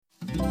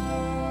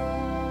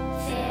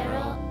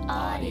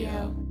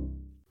audio.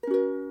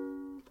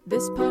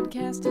 This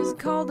podcast is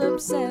called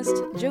Obsessed.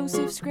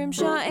 Joseph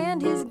Scrimshaw and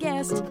his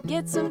guest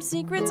get some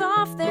secrets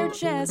off their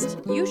chest.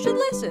 You should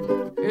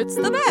listen. It's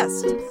the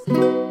best.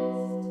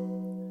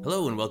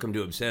 Hello and welcome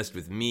to Obsessed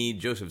with me,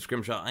 Joseph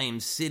Scrimshaw. I am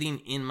sitting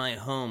in my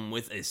home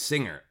with a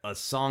singer, a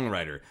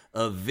songwriter,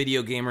 a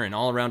video gamer, and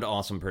all-around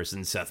awesome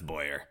person, Seth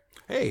Boyer.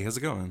 Hey, how's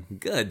it going?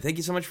 Good. Thank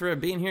you so much for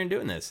being here and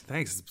doing this.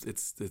 Thanks.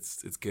 It's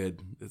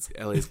good.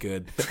 LA's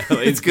good.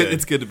 LA's good.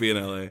 It's good to be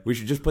in LA. We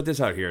should just put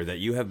this out here that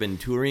you have been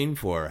touring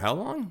for how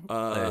long?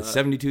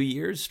 72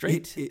 years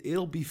straight?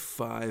 It'll be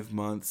 5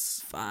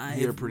 months. 5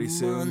 here pretty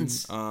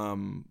months.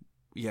 Soon.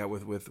 Yeah,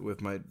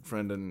 with my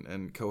friend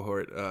and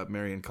cohort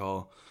Marion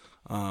Call,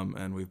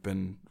 and we've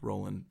been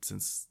rolling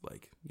since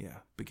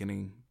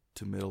beginning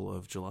to middle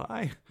of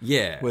July.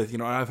 Yeah. With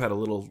I've had a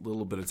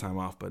little bit of time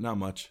off, but not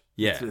much.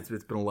 Yeah.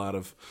 It's been a lot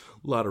of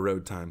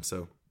road time.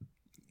 So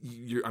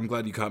I'm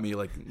glad you caught me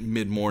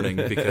mid morning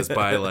because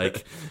by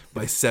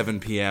 7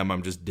 p.m.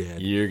 I'm just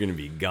dead. You're gonna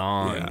be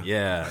gone.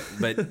 Yeah.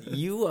 But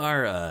you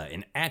are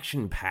an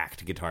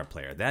action-packed guitar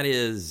player. That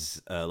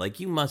is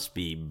you must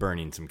be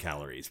burning some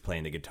calories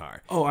playing the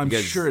guitar. Oh, I'm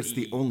sure it's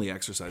the only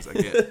exercise I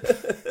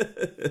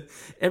get.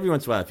 Every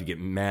once in a while, if you get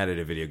mad at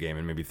a video game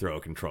and maybe throw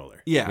a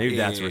controller, maybe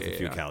that's worth a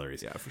few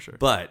calories. Yeah, for sure.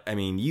 But I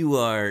mean,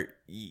 you're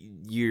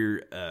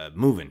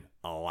moving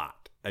a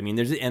lot. I mean,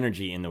 there's the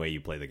energy in the way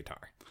you play the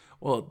guitar.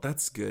 Well,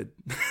 that's good.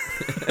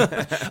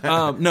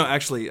 No,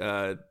 actually,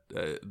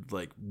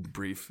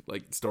 brief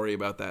story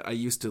about that. I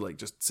used to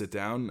just sit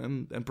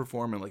down and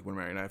perform, and when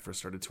Mary and I first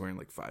started touring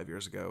 5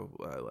 years ago,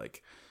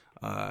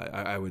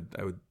 I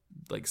would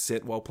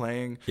sit while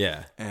playing.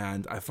 Yeah.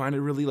 And I find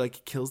it really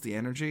kills the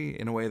energy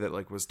in a way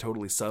that was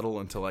totally subtle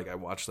until I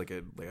watched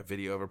a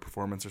video of a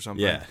performance or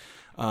something. Yeah.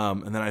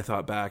 And then I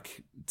thought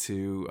back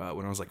to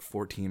when I was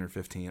 14 or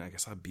 15. I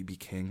guess I saw B.B.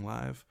 King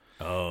live.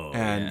 Oh,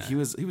 and yeah. he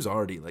was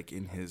already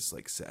in his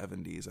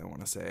 70s, I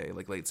want to say,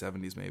 late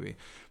 70s maybe.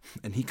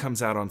 And he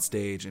comes out on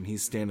stage and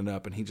he's standing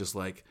up and he just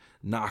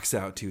knocks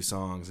out 2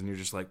 songs and you're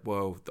just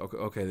whoa,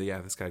 okay,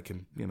 yeah, this guy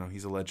can,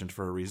 he's a legend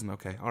for a reason.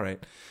 Okay, all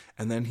right.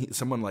 And then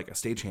someone a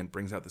stagehand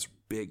brings out this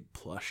big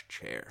plush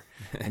chair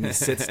and he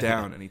sits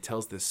down and he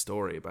tells this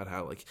story about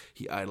how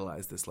he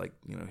idolized this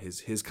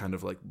his kind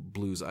of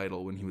blues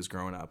idol when he was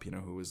growing up,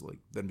 who was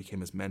then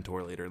became his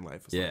mentor later in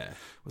life.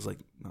 Was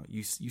no,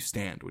 you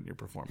stand when you're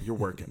performing. You're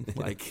working.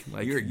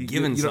 You're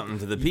giving something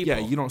to the people. Yeah,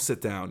 you don't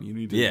sit down. You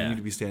need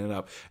to be standing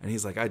up. And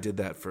he's I did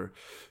that for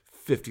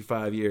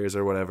 55 years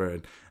or whatever,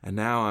 and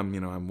now I'm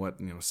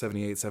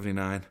 78,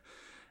 79.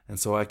 And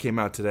so I came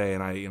out today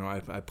and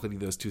I played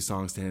those 2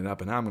 songs standing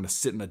up, and now I'm going to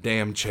sit in a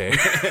damn chair.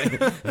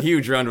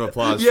 Huge round of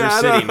applause for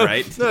sitting,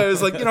 right? No, it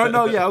was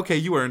no, yeah, okay,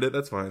 you earned it.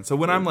 That's fine. So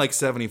when I'm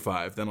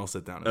 75, then I'll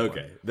sit down.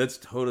 Okay, that's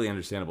totally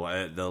understandable.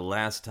 The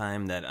last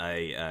time that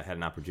I had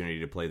an opportunity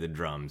to play the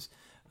drums,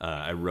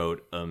 I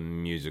wrote a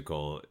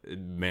musical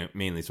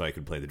mainly so I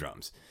could play the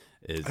drums.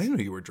 I didn't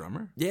know you were a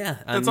drummer. Yeah,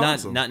 that's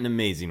awesome. Not an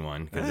amazing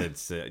one because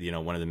it's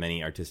one of the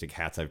many artistic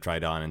hats I've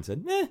tried on and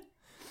said,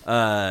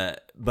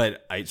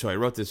 but I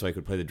wrote this so I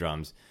could play the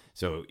drums.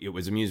 So it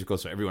was a musical.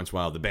 So every once in a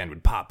while the band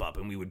would pop up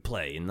and we would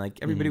play, and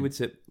everybody would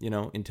sit,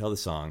 and tell the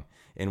song.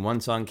 And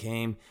one song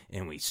came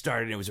and we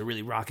started. It was a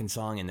really rocking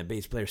song, and the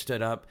bass player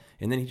stood up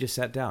and then he just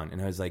sat down,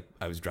 and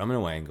I was drumming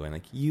away and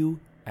going you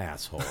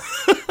asshole.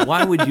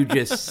 Why would you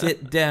just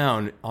sit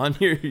down on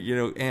your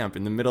amp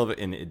in the middle of it?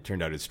 And it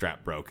turned out his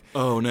strap broke.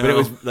 Oh no. But it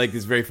was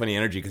this very funny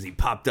energy because he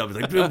popped up,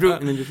 and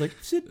then just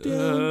sit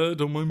down.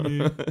 Don't mind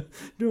me.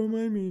 Don't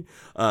mind me.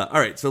 All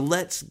right, so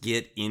let's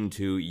get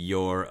into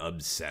your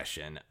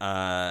obsession.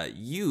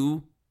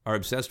 You are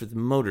obsessed with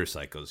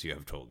motorcycles, you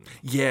have told me.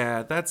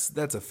 Yeah, that's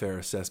a fair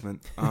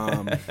assessment.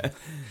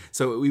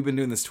 So we've been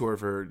doing this tour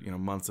for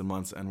months and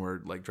months, and we're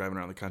driving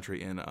around the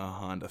country in a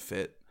Honda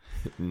Fit.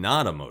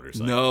 Not a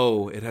motorcycle.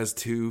 No, it has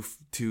too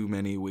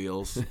many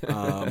wheels,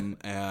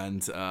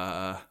 and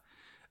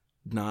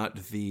not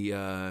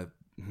the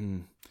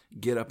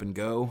get up and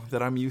go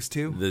that I'm used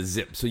to. The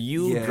zip. So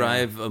you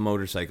drive a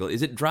motorcycle.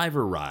 Is it drive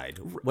or ride?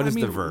 What is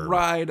the verb?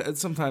 Ride.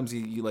 Sometimes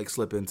you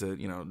slip into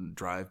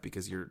drive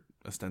because you're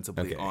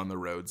ostensibly on the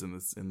roads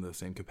in the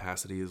same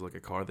capacity as a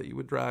car that you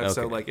would drive. Okay.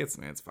 So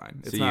it's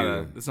fine. It's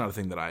not a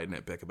thing that I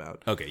nitpick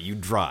about. Okay, you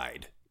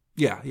dried.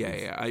 Yeah.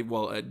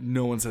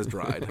 No one says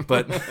dried,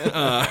 but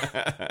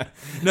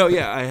no.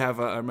 Yeah, I have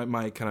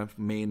my kind of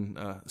main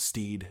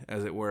steed,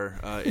 as it were,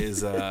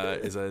 is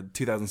a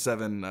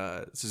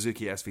 2007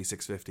 Suzuki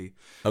SV650.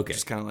 Okay,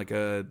 it's kind of like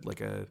a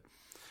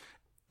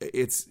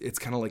it's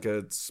kind of like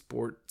a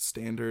sport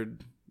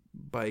standard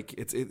bike.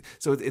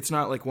 So it's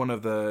not one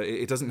of the.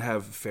 It doesn't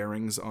have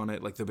fairings on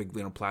it like the big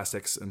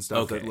plastics and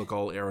stuff that look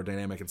all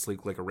aerodynamic and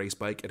sleek like a race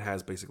bike. It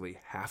has basically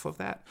half of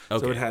that.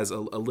 Okay. So it has a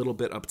little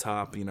bit up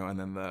top, and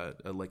then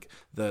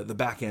the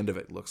back end of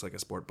it looks like a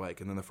sport bike,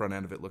 and then the front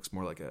end of it looks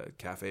more like a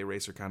cafe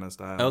racer kind of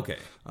style. Okay.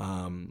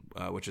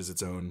 Which is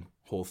its own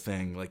whole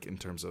thing, in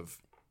terms of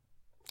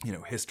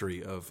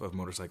history of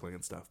motorcycling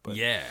and stuff. But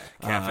Yeah,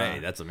 cafe.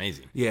 That's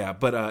amazing. yeah,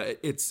 but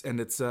it's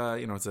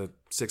a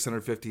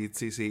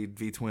 650cc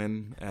V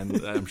twin,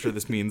 and I'm sure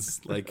this means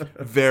like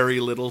very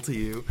little to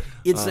you.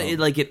 It's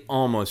it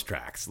almost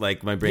tracks.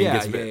 Like my brain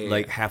gets yeah.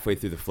 like halfway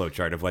through the flow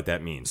chart of what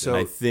that means. So-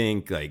 and I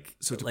think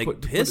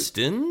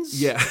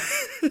pistons,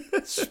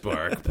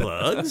 spark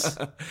plugs.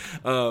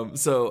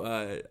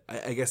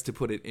 I guess to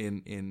put it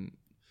in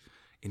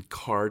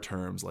car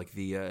terms, like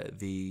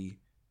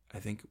I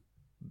think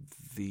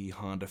the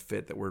Honda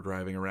Fit that we're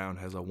driving around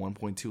has a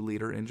 1.2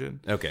 liter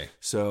engine. Okay.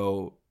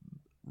 So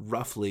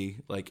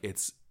roughly, like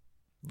it's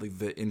like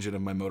the engine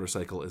of my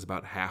motorcycle is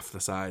about half the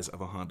size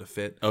of a Honda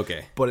Fit.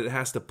 Okay. But it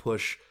has to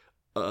push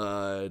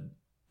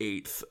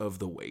eighth of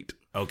the weight.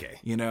 Okay.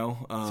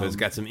 So it's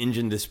got some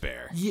engine to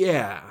spare.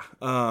 Yeah.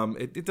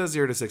 It does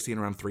 0 to 60 in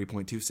around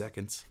 3.2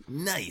 seconds.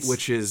 Nice.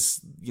 Which is,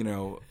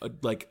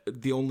 like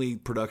the only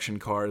production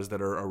cars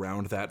that are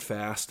around that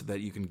fast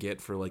that you can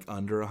get for like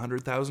under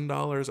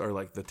 $100,000 are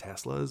like the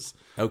Teslas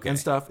and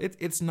stuff.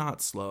 It's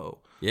not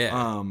slow.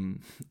 Yeah.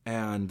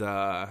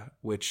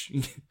 Which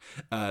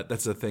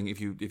that's the thing.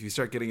 If you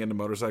start getting into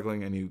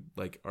motorcycling and you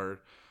like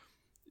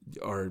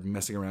are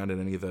messing around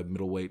in any of the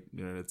middleweight,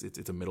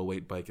 it's a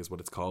middleweight bike is what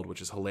it's called, which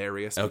is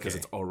hilarious because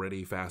it's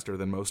already faster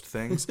than most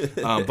things.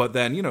 But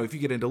then, if you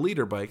get into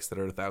leader bikes that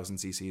are 1,000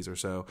 cc's or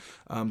so,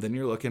 then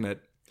you're looking at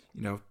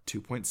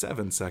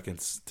 2.7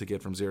 seconds to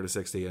get from 0 to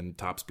 60 and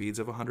top speeds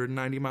of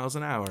 190 miles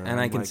an hour.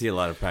 And I can see a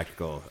lot of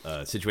practical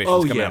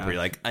situations coming up where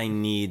you're like, I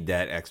need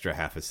that extra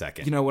half a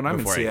second. When I'm in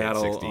before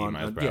Seattle, I hit 60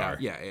 miles per hour.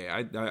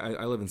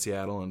 I live in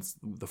Seattle, and it's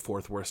the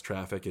fourth worst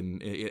traffic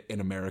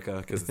in America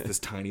because it's this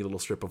tiny little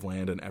strip of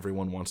land, and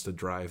everyone wants to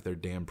drive their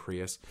damn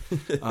Prius.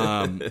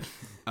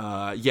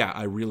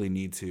 I really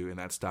need to in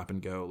that stop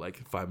and go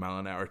like 5 mile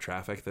an hour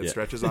traffic that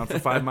stretches on for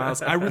 5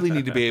 miles. I really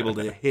need to be able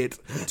to hit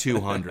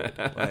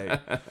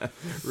 200.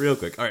 Real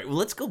quick. All right. Well,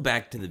 let's go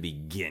back to the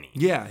beginning.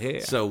 Yeah.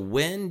 So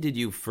when did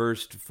you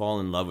first fall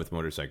in love with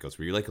motorcycles?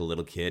 Were you like a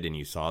little kid and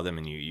you saw them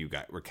and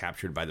were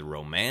captured by the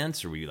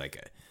romance, or were you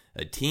like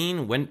a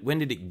teen? When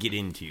did it get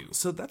into you?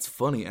 So that's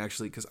funny,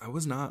 actually, because I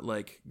was not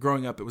like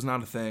growing up. It was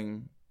not a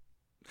thing.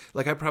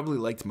 Like I probably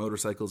liked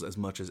motorcycles as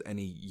much as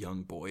any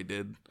young boy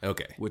did.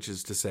 Okay. Which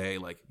is to say,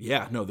 like,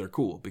 yeah, no, they're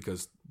cool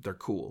because they're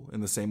cool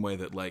in the same way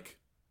that like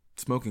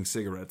smoking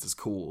cigarettes is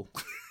cool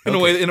in a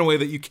way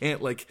that you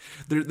can't like.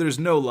 There's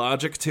no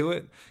logic to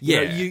it.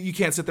 You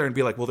can't sit there and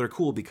be like, well, they're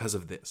cool because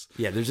of this.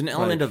 Yeah, there's an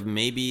element of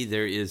maybe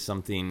there is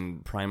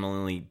something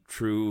primarily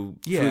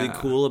truly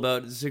cool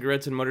about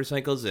cigarettes and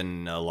motorcycles,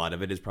 and a lot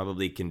of it is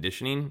probably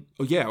conditioning.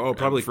 Oh yeah,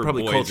 probably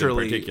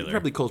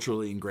culturally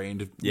culturally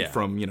ingrained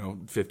from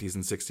 50s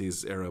and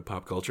 60s era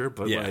pop culture,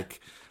 but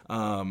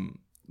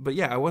but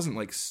yeah, I wasn't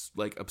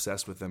like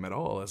obsessed with them at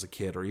all as a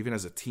kid or even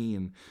as a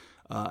teen.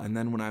 And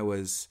then when I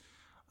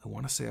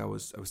want to say I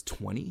was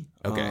 20.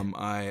 Okay.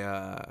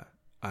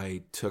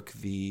 I took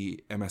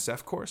the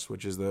MSF course,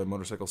 which is the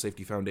Motorcycle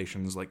Safety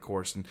Foundation's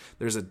course, and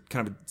there's a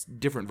kind of a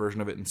different version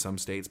of it in some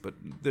states, but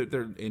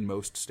they're in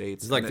most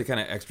states. It's like the kind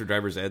of extra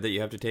driver's ed that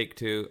you have to take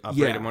to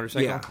operate a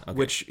motorcycle. Yeah, okay.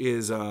 Which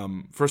is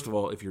first of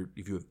all, if you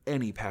have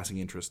any passing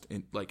interest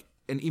in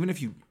and even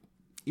if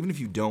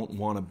you don't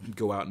want to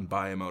go out and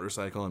buy a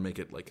motorcycle and make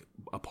it like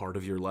a part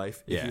of your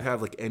life, if you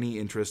have any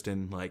interest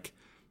in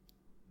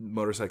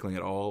motorcycling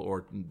at all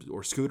or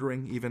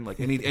scootering, even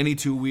like any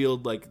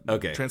two-wheeled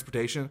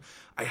transportation,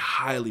 I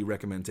highly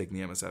recommend taking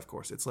the MSF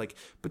course. It's like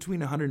between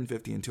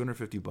 $150 and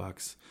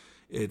 $250.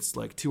 It's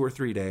like 2 or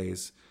 3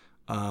 days,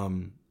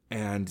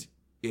 and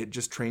it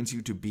just trains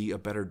you to be a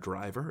better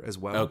driver as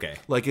well. Okay.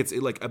 Like it's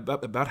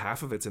about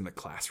half of it's in the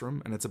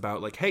classroom, and it's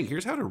about like, hey,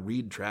 here's how to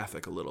read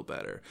traffic a little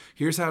better.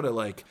 Here's how to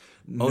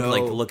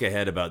look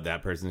ahead about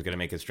that person's going to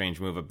make a strange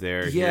move up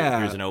there. Yeah.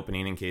 Here's an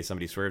opening in case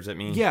somebody swerves at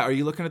me. Yeah. Are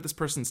you looking at this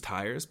person's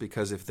tires?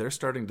 Because if they're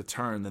starting to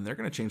turn, then they're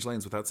going to change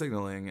lanes without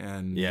signaling,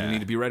 and you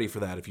need to be ready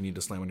for that if you need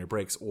to slam on your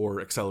brakes or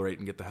accelerate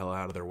and get the hell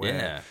out of their way.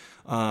 Yeah.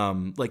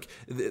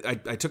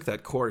 I took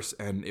that course,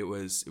 and it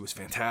was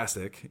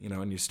fantastic,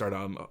 and you start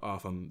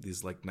off on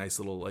these nice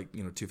little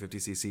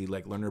 250cc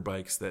learner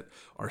bikes that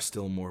are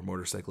still more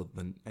motorcycle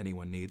than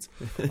anyone needs.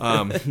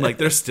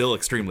 They're still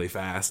extremely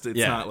fast. It's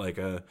not like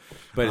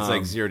but it's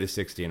like 0 to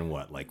 60 in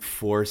what,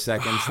 4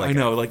 seconds? I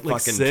know, like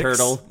fucking 6.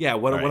 turtle. Yeah.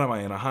 What am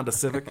I in, a Honda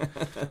Civic?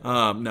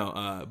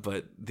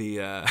 But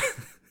the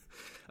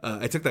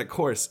I took that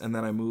course, and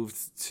then I moved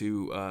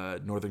to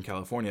Northern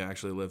California. I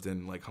actually lived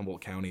in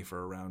Humboldt County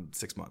for around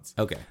 6 months.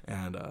 Okay,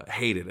 and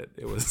hated it.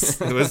 It was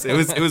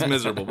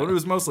miserable, but it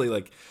was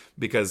mostly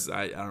because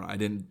I don't know, I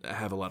didn't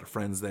have a lot of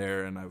friends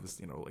there, and I was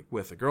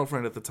with a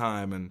girlfriend at the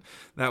time, and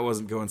that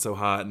wasn't going so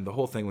hot, and the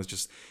whole thing was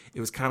just,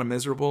 it was kind of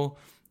miserable,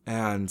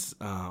 and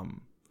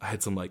I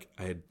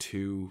had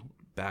 2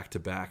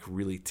 back-to-back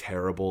really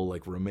terrible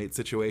roommate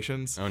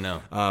situations. Oh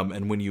no.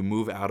 And when you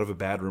move out of a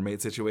bad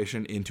roommate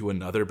situation into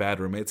another bad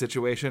roommate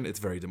situation, it's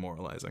very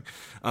demoralizing.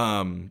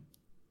 And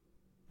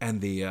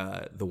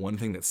the one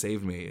thing that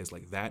saved me is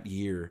that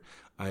year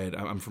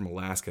I'm from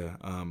Alaska,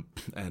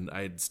 and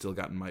I had still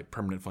gotten my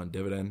permanent fund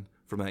dividend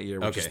from that year,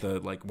 which is Okay. the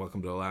like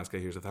 "Welcome to Alaska,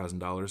 here's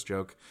 $1,000"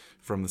 joke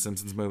from the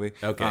Simpsons movie.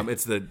 Okay.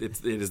 It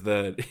is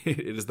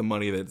the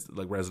money that's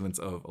like residents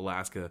of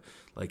Alaska,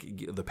 like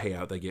the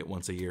payout they get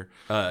once a year.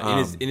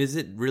 And is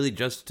it really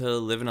just to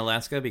live in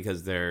Alaska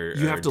because there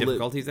are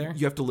difficulties there?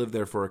 You have to live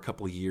there for a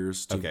couple of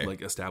years to Okay.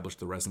 like establish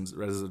the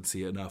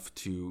residency enough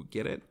to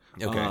get it.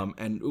 Okay.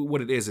 And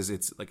what it is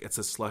it's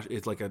a slush.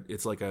 It's like a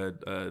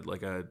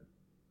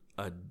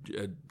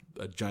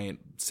giant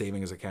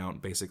savings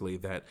account, basically,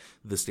 that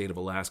the state of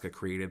Alaska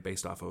created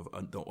based off of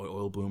the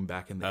oil boom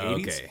back in the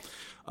 80s. Okay.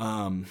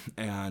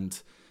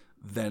 And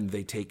then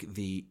they take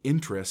the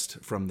interest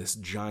from this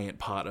giant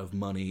pot of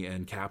money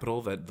and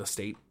capital that the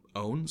state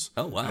owns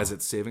as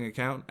its saving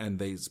account, and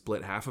they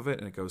split half of it,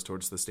 and it goes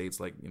towards the state's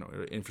like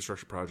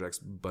infrastructure projects,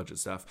 budget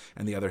stuff,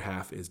 and the other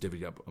half is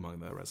divvied up among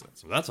the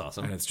residents. That's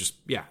awesome. And it's just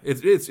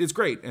it's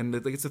great, and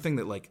it's a thing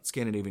that like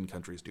Scandinavian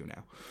countries do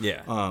now.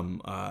 Yeah.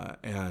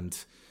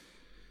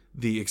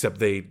 Except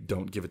they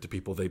don't give it to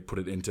people. They put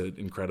it into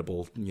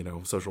incredible,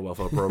 social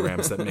welfare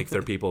programs that make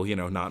their people,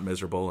 not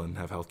miserable and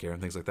have healthcare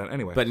and things like that.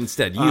 Anyway, But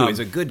instead, you as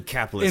a good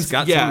capitalist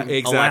got some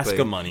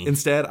Alaska money.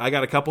 Instead, I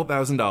got a couple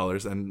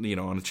 $1,000s, and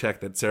on a check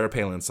that Sarah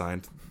Palin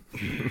signed.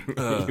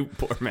 You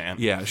poor man.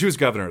 Yeah, she was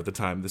governor at the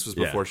time. This was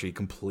before Yeah. she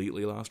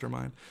completely lost her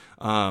mind.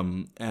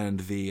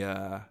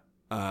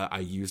 I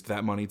used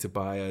that money to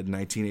buy a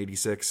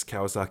 1986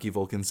 Kawasaki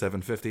Vulcan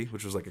 750,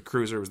 which was like a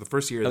cruiser. It was the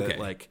first year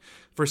that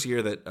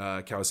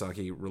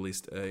Kawasaki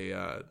released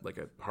a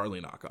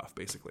Harley knockoff,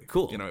 basically.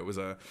 Cool.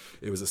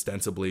 It was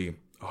ostensibly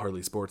a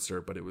Harley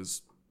Sportster, but it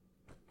was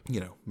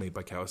made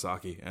by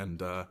Kawasaki,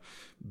 and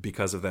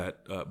because of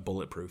that,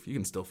 bulletproof. You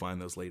can still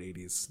find those late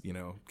 80s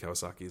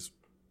Kawasaki's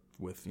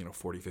with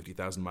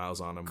 50,000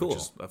 miles on them, Cool. which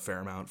is a fair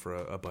amount for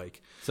a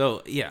bike.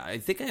 So, yeah, I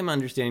think I'm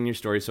understanding your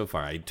story so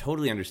far. I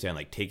totally understand,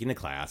 like, taking the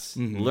class,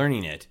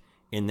 learning it,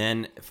 and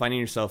then finding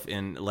yourself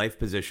in life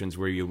positions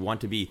where you want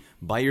to be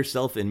by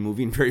yourself and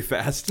moving very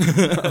fast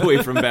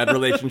away from bad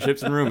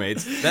relationships and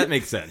roommates. That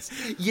makes sense.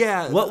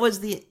 Yeah. What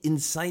was the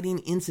inciting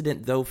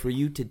incident, though, for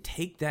you to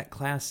take that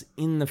class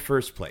in the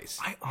first place?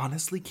 I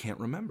honestly can't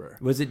remember.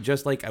 Was it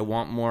just like, I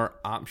want more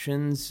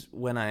options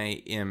when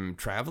I am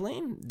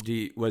traveling?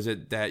 Was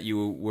it that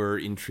you were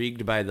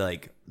intrigued by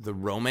the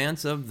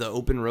romance of the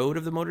open road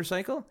of the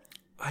motorcycle?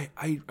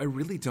 I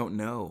really don't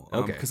know.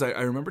 Okay. Because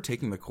I remember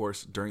taking the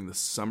course during the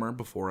summer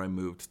before I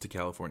moved to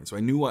California. So I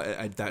knew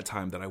at that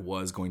time that I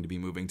was going to be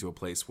moving to a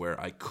place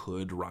where I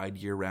could ride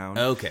year round.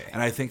 Okay.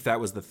 And I think that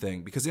was the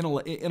thing. Because in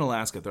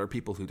Alaska, there are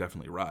people who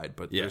definitely ride,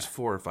 but Yeah. there's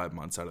 4 or 5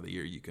 months out of the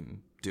year you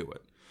can do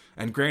it.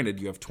 And granted,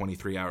 you have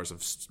 23 hours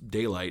of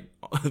daylight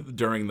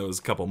during those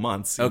couple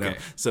months. You know?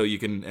 So you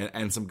can,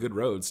 and some good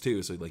roads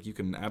too. So like you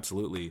can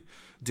absolutely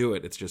do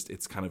it.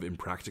 It's kind of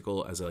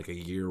impractical as a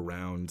year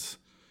round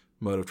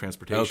mode of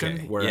transportation.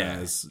 Okay,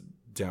 Whereas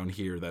down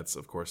here, that's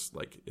of course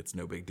it's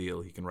no big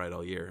deal. You can ride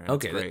all year. And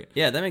Okay, it's great.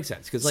 that makes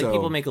sense because So-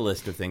 people make a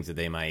list of things that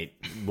they might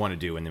want to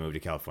do when they move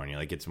to California,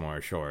 like get some more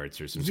shorts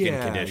or some skin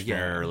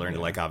conditioner or learn to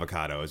like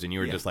avocados, and you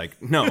were just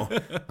like, no,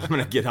 I'm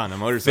gonna get on a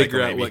motorcycle.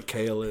 Figure out maybe. what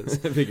kale is.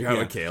 Figure out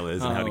what kale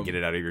is and how to get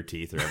it out of your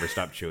teeth or ever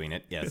stop chewing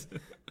it. Yes.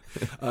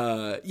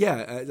 That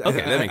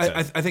makes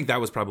sense. I think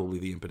that was probably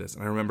the impetus.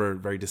 And I remember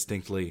very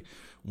distinctly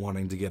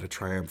wanting to get a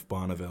Triumph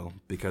Bonneville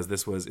because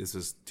this was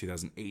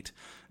 2008,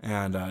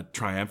 and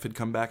Triumph had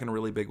come back in a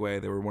really big way.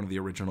 They were one of the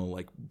original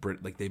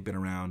they've been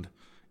around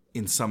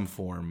in some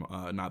form,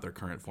 not their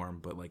current form,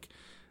 but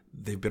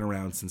they've been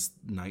around since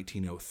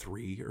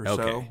 1903 or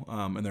so,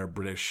 and they're a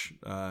British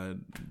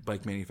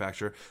bike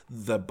manufacturer.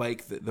 The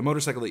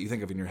motorcycle that you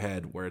think of in your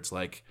head, where it's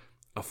like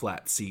a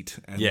flat seat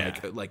and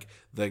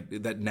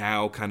that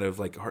now kind of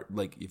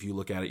if you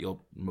look at it,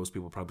 most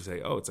people probably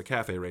say, oh, it's a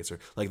cafe racer,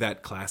 like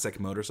that classic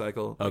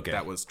motorcycle.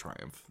 That was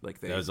Triumph.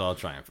 That was all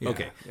Triumph. Yeah,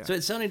 okay, yeah. So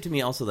it sounded to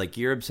me also like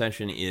your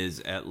obsession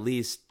is at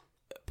least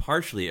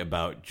partially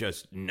about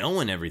just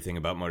knowing everything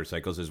about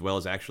motorcycles as well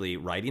as actually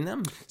riding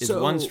them. Is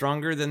one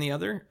stronger than the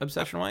other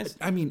obsession-wise?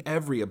 I mean,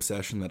 every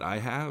obsession that I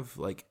have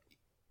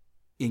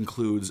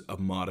includes a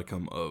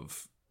modicum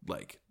of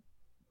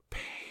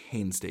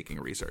painstaking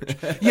research.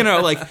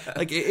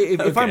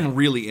 If I'm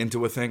really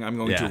into a thing, I'm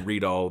going to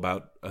read all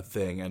about a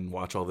thing and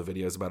watch all the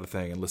videos about a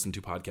thing and listen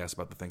to podcasts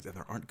about the things. And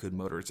there aren't good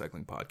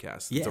motorcycling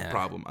podcasts. It's a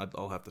problem.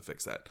 I'll have to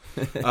fix that.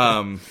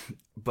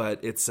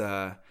 But it's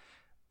a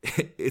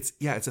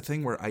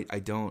thing where I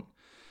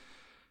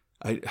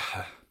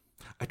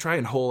try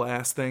and whole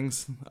ass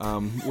things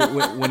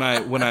when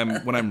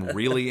I'm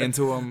really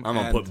into them. I'm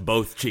gonna put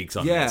both cheeks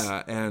on this.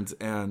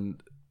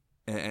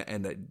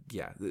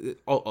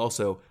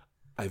 Also,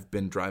 I've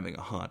been driving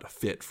a Honda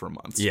Fit for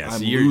months. Yeah, so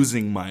I'm you're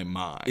losing my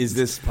mind. Is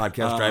this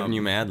podcast driving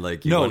you mad?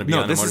 Like you want to be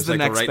on a motorcycle this is the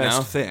next right best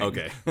now? thing.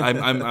 Okay,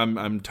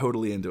 I'm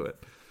totally into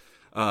it.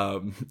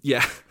 So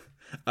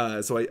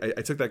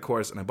I took that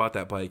course and I bought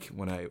that bike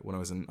when I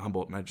was in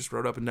Humboldt, and I just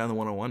rode up and down the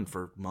 101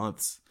 for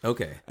months.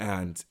 Okay,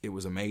 and it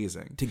was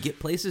amazing to get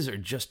places or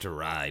just to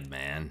ride,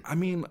 man. I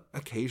mean,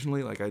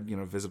 occasionally, I'd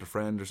visit a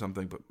friend or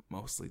something, but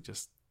mostly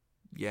just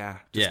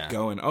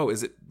going. Oh,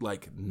 is it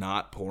like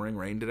not pouring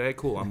rain today?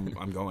 Cool,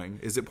 I'm going.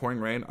 Is it pouring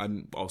rain?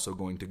 I'm also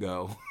going to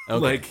go. Okay.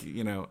 Like,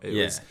 it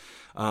was.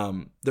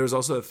 There's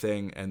also a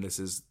thing, and this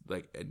is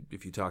like,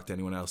 if you talk to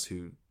anyone else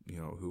who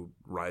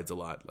rides a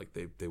lot, like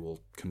they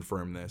will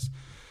confirm this.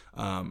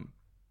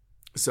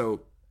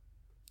 So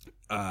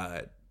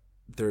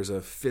there's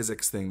a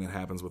physics thing that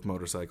happens with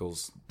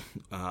motorcycles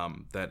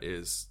that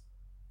is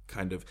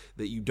kind of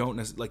that you don't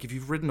necessarily, like if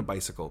you've ridden a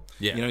bicycle,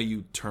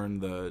 you turn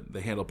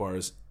the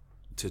handlebars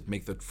to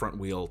make the front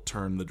wheel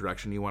turn the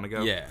direction you want to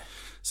go. Yeah.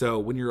 So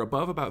when you're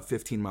above about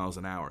 15 miles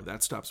an hour,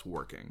 that stops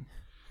working.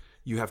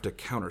 You have to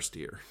counter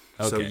steer.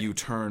 Okay. So you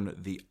turn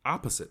the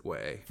opposite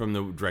way. From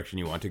the direction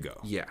you want to go.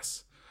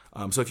 Yes.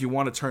 So if you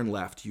want to turn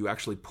left, you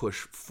actually push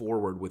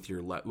forward with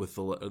your with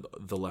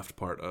the left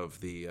part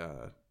of the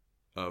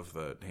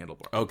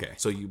handlebar. Okay.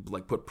 So you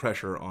like put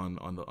pressure on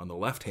the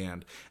left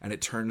hand, and it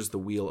turns the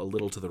wheel a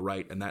little to the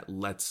right, and that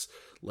lets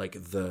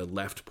like the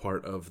left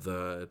part of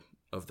the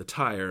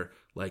tire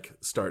like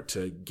start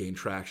to gain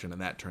traction,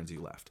 and that turns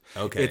you left.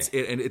 Okay.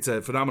 It's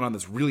a phenomenon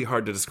that's really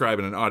hard to describe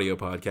in an audio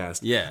podcast.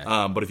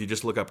 Yeah. But if you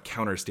just look up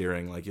counter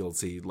steering, like you'll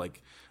see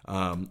like,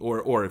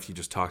 or if you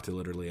just talk to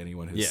literally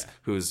anyone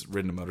who's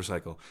ridden a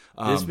motorcycle.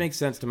 This makes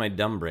sense to my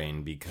dumb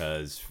brain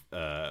because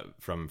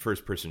from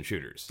first person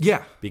shooters.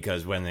 Yeah.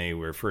 Because when they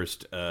were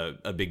first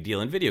a big deal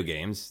in video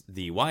games,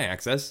 the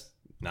Y-axis,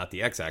 not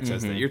the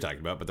X-axis that you're talking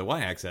about, but the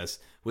Y-axis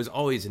was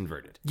always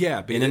inverted. Yeah,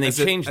 and then they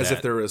changed that. As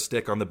if there were a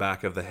stick on the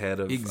back of the head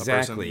of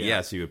exactly, a person.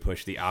 Yeah, so you would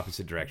push the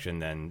opposite direction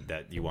than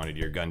that you wanted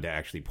your gun to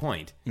actually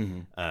point.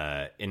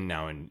 And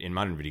now in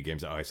modern video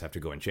games, I always have to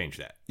go and change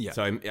that. Yeah.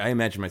 So I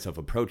imagine myself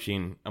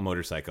approaching a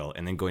motorcycle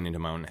and then going into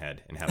my own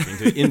head and having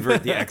to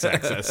invert the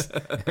X-axis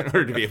in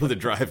order to be able to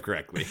drive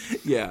correctly.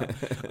 Yeah.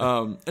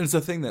 And it's a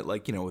thing that,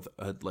 like, with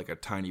a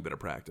tiny bit of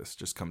practice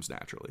just comes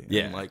naturally.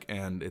 Yeah.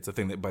 And it's a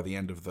thing that by the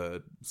end of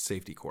the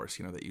safety course,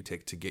 that you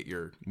take to get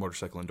your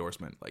motorcycle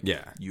endorsement,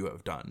 you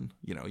have done.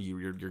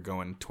 You're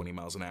going 20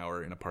 miles an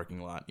hour in a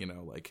parking lot,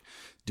 like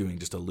doing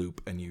just a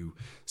loop, and you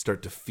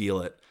start to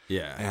feel it.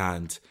 Yeah.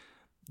 And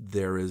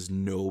there is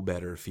no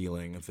better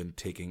feeling than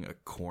taking a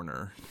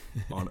corner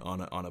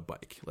on a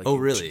bike. Like, oh,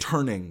 really?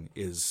 Turning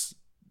is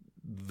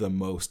the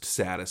most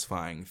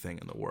satisfying thing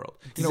in the world.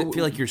 Does it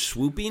feel like you're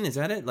swooping? Is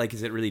that it? Like,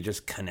 is it really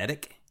just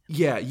kinetic?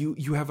 Yeah,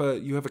 you have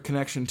a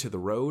connection to the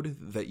road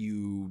that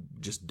you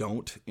just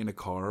don't in a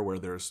car where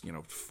there's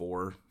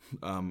 4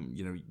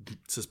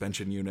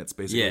 suspension units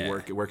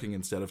basically working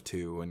instead of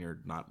 2, and you're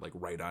not like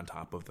right on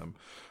top of them.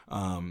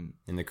 And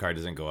the car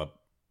doesn't go up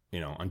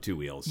on 2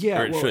 wheels.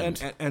 Yeah, or it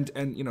shouldn't. And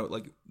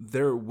like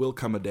there will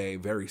come a day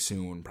very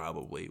soon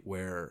probably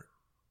where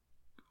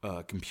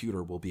a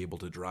computer will be able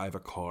to drive a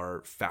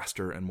car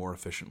faster and more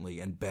efficiently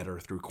and better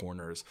through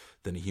corners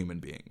than a human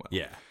being will.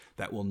 Yeah.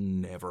 That will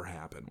never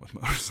happen with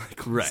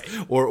motorcycles. Right.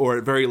 Or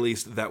at very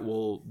least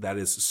that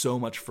is so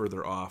much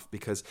further off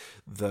because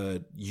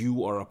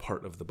you are a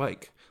part of the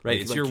bike. Right.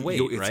 It's your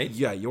weight, right?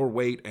 Yeah, your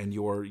weight and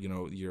your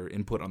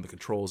input on the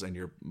controls and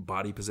your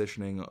body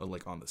positioning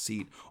like on the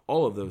seat.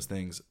 All of those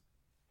things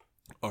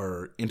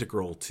are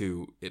integral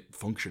to it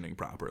functioning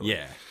properly.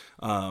 Yeah.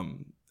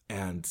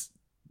 And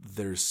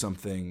there's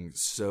something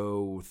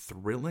so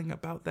thrilling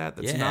about that.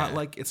 That's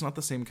it's not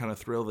the same kind of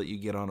thrill that you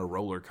get on a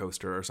roller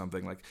coaster or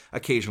something. Like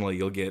occasionally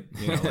you'll get,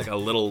 like a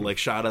little like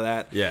shot of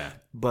that. Yeah.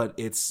 But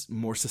it's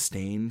more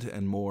sustained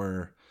and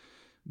more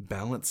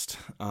balanced,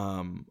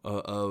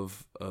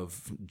 of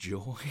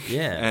joy.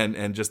 Yeah.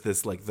 And just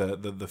this, like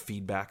the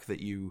feedback that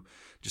you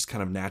just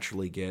kind of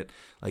naturally get.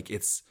 Like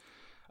it's,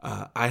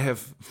 I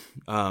have,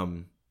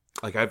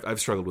 like I've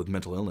struggled with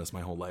mental illness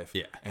my whole life.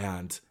 Yeah.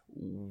 And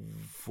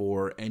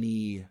for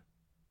any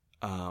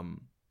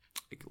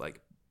like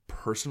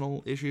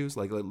personal issues,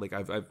 like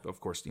I've of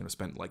course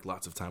spent like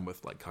lots of time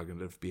with like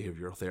cognitive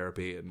behavioral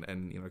therapy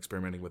and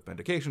experimenting with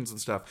medications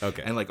and stuff.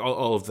 Okay. And like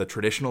all of the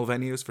traditional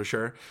venues for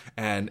sure,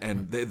 and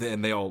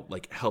they all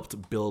like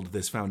helped build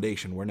this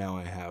foundation where now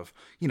I have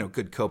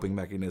good coping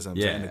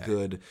mechanisms and a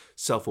good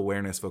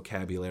self-awareness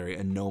vocabulary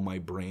and know my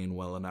brain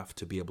well enough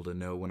to be able to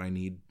know when I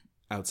need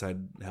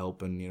outside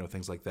help and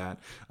things like that,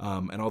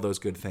 and all those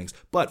good things.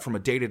 But from a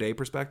day-to-day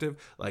perspective,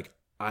 like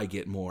I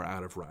get more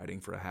out of riding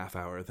for a half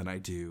hour than I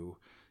do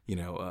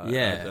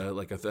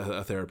like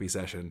a therapy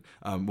session,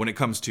 when it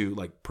comes to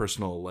like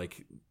personal,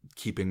 like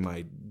keeping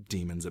my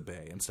demons at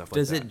bay and stuff like that.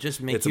 Does it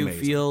just make you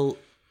feel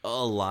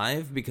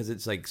alive because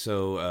it's like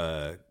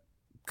so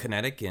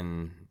kinetic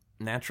and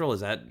natural? Is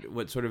that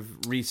what sort of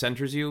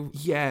recenters you?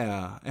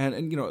 Yeah,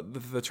 and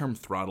the term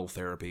throttle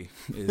therapy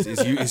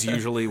is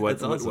usually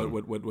what, awesome.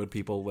 what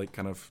people like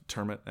kind of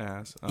term it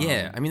as.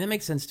 Yeah, I mean that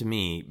makes sense to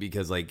me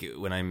because like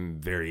when I'm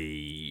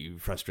very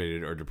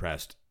frustrated or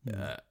depressed,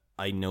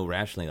 I know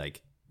rationally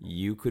like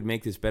you could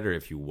make this better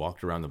if you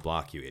walked around the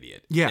block, you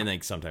idiot. Yeah, and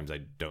like sometimes I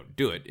don't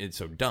do it. It's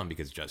so dumb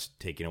because just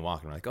taking a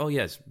walk and I'm like, oh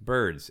yes,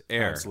 birds,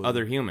 air, Absolutely.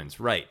 Other humans,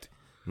 right.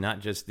 Not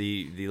just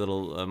the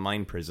little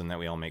mind prison that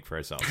we all make for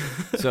ourselves.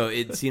 So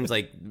it seems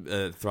like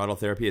throttle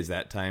therapy is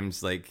that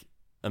times like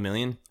a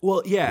million?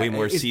 Well, yeah, way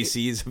more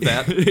CCs of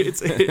that.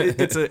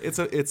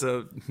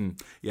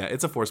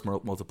 It's a force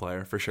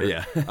multiplier for sure.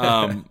 Yeah.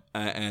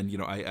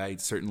 And I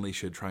certainly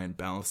should try and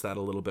balance that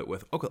a little bit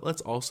with, okay,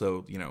 let's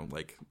also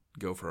like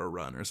go for a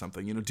run or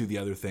something. Do the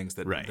other things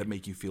that Right. that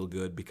make you feel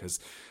good because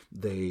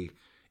they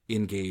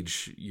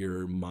engage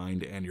your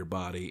mind and your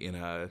body in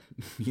a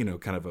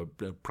kind of a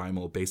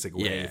primal basic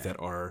way that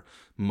our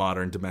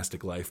modern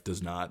domestic life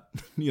does not.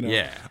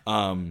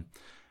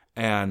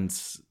 And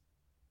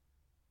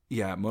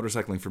yeah,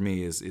 motorcycling for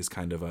me is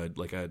kind of a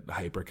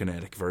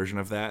hyperkinetic version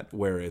of that,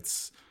 where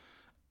it's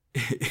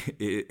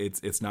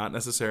not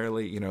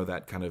necessarily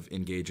that kind of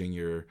engaging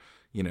your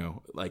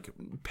like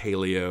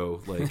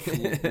paleo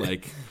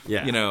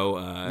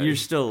You're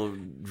still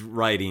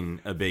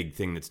riding a big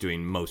thing that's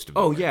doing most of it.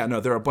 Oh yeah,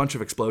 no, there are a bunch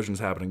of explosions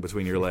happening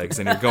between your legs,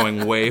 and you're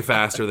going way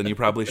faster than you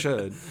probably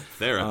should.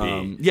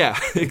 Therapy. Yeah,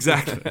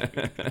 exactly.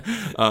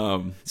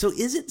 So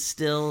is it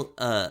still?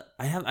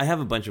 I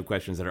have a bunch of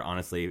questions that are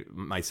honestly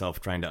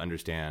myself trying to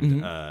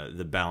understand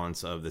the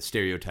balance of the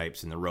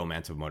stereotypes and the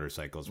romance of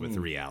motorcycles with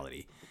the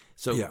reality.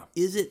 So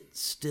is it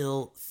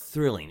still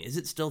thrilling? Is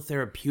it still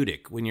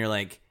therapeutic when you're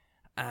like,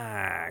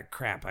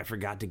 crap, I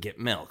forgot to get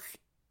milk,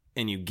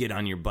 and you get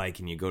on your bike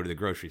and you go to the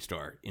grocery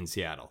store in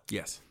Seattle?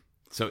 Yes.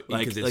 So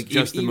because it's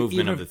just the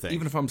movement of the thing.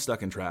 Even if I'm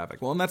stuck in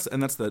traffic. Well, and that's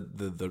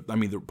the I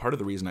mean, the part of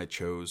the reason I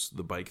chose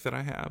the bike that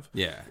I have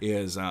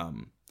is there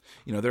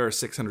are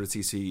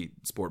 600cc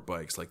sport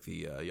bikes like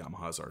the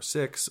Yamaha's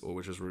R6,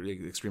 which is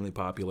really extremely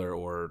popular,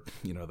 or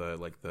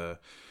that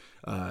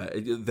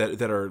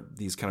are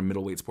these kind of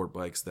middleweight sport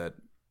bikes that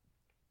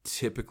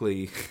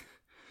typically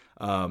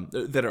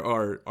that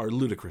are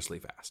ludicrously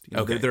fast.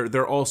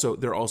 They're also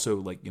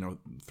like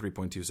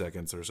 3.2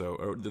 seconds or so,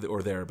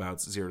 or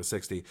thereabouts, 0 to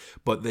 60,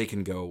 but they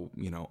can go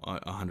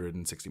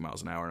 160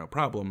 miles an hour no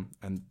problem.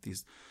 And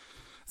that's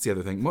the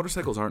other thing.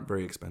 Motorcycles aren't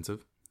very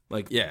expensive.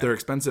 They're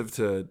expensive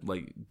to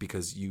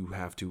because you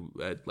have to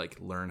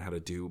learn how to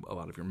do a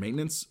lot of your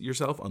maintenance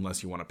yourself,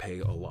 unless you want to pay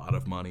a lot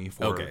of money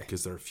for it,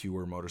 because there are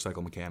fewer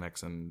motorcycle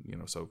mechanics, and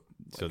so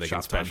they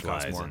shop can time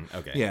costs specialize.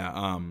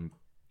 more.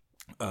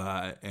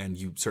 And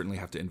you certainly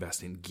have to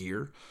invest in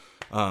gear,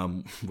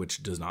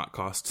 which does not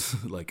cost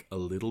a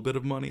little bit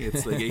of money.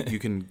 It's you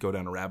can go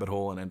down a rabbit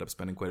hole and end up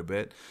spending quite a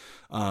bit.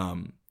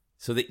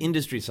 So the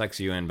industry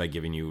sucks you in by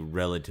giving you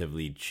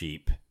relatively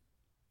cheap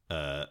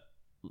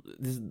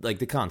like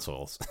the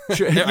consoles.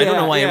 Sure. I don't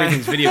know why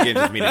everything's video games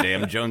with me today.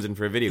 I'm jonesing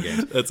for a video game.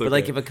 That's okay.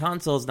 But if a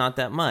console's not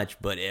that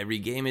much, but every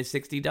game is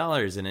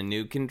 $60 and a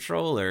new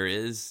controller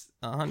is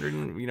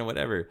 $100,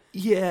 whatever.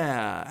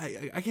 Yeah,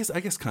 I guess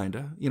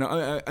kinda.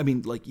 I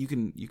mean, you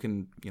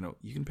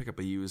can pick up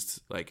a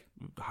used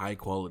high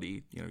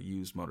quality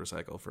used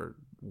motorcycle for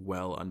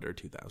well under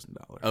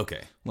 $2,000.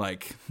 Okay.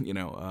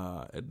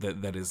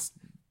 That is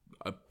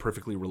a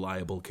perfectly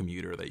reliable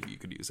commuter that you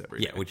could use every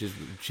day. Yeah, which is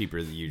cheaper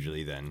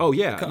usually than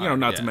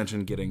not to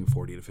mention getting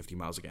 40 to 50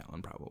 miles a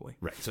gallon probably.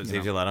 Right, so it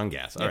saves you a lot on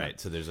gas. All right,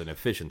 so there's an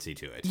efficiency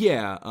to it.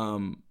 Yeah,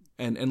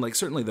 and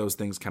certainly those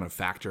things kind of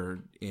factor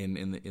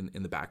in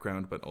the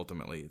background, but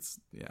ultimately it's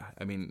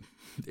I mean,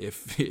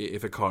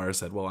 if a car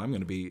said, well, I'm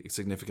going to be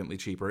significantly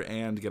cheaper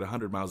and get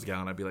 100 miles a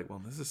gallon, I'd be like,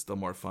 well, this is still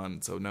more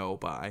fun, so no,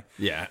 bye.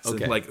 Yeah,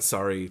 okay. So,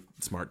 sorry,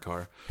 smart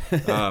car.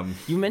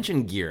 You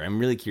mentioned gear. I'm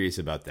really curious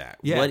about that.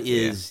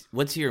 Yeah,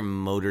 what's your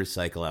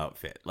motorcycle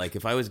outfit? Like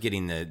if I was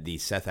getting the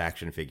Seth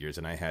action figures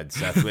and I had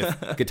Seth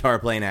with guitar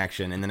playing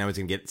action, and then I was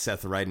going to get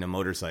Seth riding a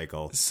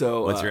motorcycle.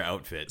 So what's your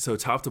outfit? So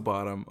top to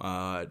bottom,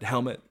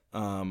 helmet.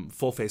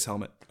 Full face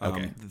helmet.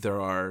 There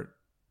are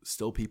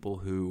still people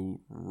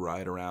who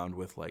ride around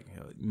with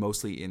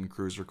mostly in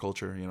cruiser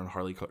culture,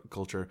 Harley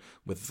culture,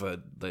 with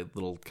the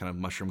little kind of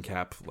mushroom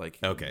cap,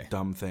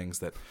 dumb things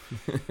that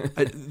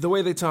the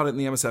way they taught it in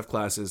the MSF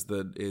class is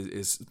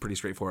pretty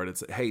straightforward.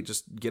 It's, hey,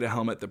 just get a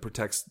helmet that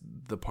protects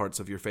the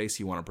parts of your face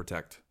you want to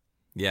protect.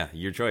 Yeah,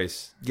 your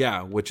choice.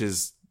 Yeah, which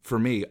is, for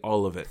me,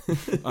 all of it.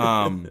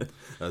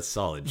 A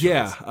solid choice.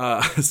 Yeah.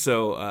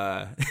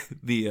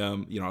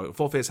 The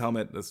full face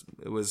helmet,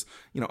 it was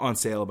on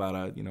sale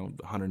about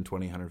 $120,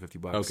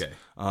 $150. Okay.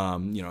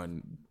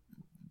 And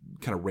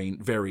kind of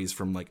varies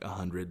from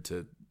 $100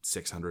 to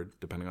 $600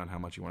 depending on how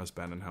much you want to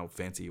spend and how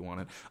fancy you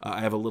want it.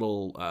 I have a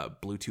little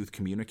Bluetooth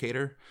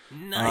communicator.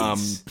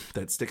 Nice.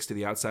 That sticks to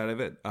the outside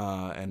of it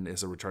and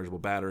is a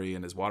rechargeable battery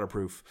and is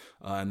waterproof.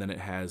 And then it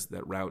has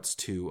that routes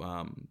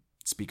to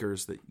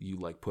speakers that you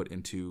put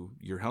into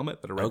your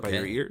helmet that are right by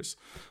your ears,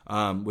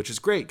 which is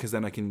great because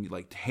then I can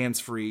hands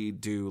free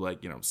do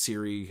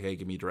Siri, hey,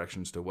 give me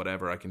directions to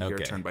whatever. I can hear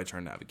turn by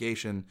turn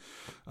navigation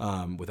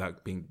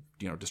without being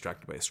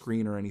distracted by a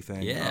screen or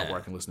anything. Or I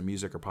can listen to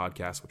music or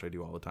podcasts, which I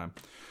do all the time.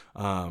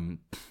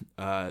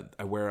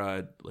 I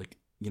wear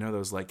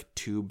those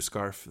tube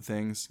scarf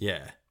things.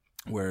 Yeah.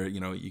 Where you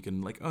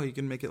can you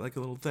can make it a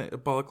little thing, a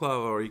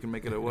balaclava, or you can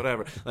make it a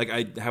whatever.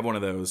 I have one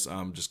of those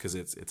just because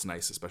it's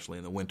nice, especially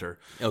in the winter.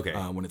 Okay.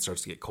 When it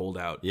starts to get cold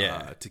out.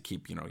 To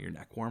keep your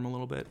neck warm a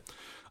little bit.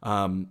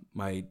 I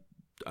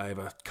have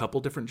a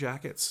couple different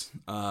jackets.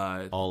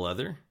 All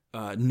leather.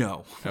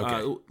 No.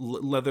 Okay.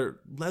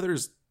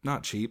 Leather's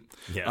not cheap.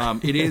 Yeah.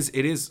 It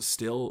is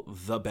still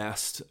the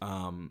best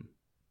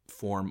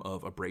form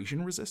of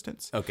abrasion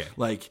resistance. Okay.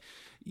 Like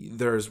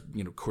there's,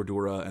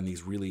 Cordura and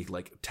these really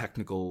like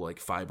technical like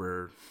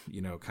fiber,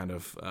 kind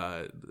of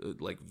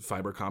like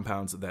fiber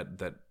compounds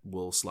that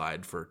will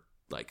slide for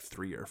like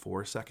 3 or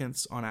 4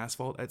 seconds on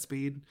asphalt at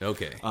speed.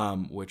 Okay.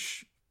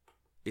 Which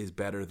is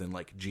better than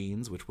like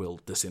jeans, which will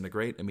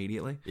disintegrate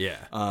immediately. Yeah.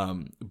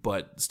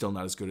 But still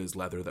not as good as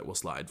leather that will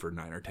slide for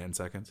 9 or 10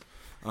 seconds.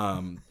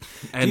 Do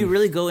you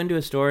really go into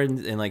a store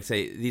and like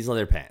say, these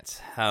leather pants,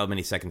 how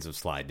many seconds of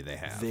slide do they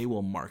have? They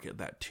will market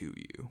that to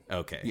you.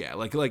 Okay. Yeah,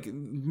 like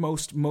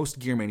most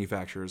gear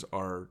manufacturers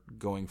are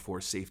going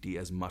for safety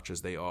as much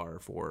as they are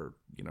for,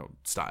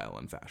 style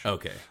and fashion.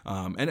 Okay.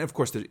 And of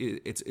course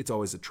it's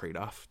always a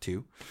trade-off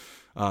too.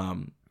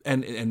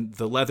 And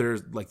the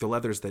leathers, like the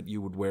leathers that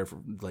you would wear for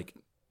like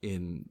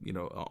in,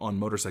 on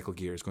motorcycle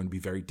gear is going to be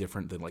very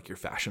different than like your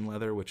fashion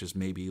leather, which is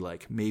maybe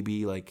like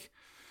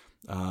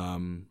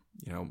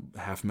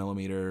 0.5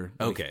 millimeter,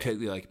 okay,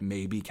 like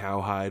maybe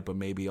cowhide, but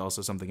maybe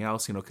also something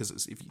else,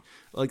 because if you,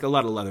 like a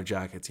lot of leather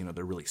jackets,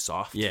 they're really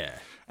soft, yeah,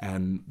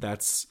 and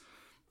that's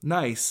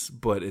nice,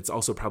 but it's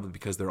also probably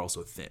because they're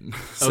also thin.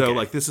 So okay.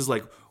 like this is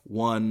like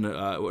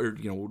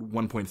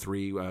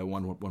 1.3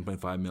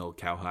 1.5 mil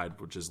cowhide,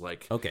 which is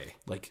like okay,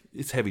 like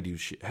it's heavy duty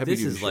shit.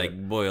 This is like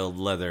boiled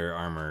leather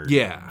armor,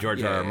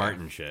 George R. R.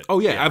 Martin shit. Oh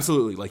yeah,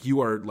 absolutely. Like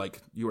you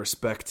are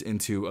spec'd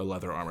into a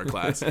leather armor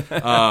class.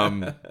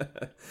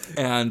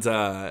 And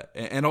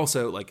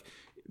also like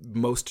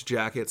most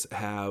jackets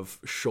have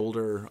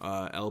shoulder,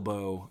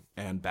 elbow,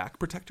 and back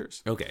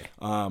protectors. Okay.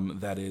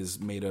 That is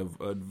made of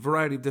a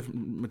variety of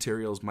different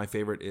materials. My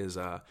favorite is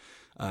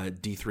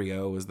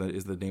D3O is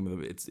the name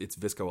of it. It's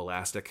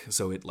viscoelastic,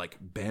 so it like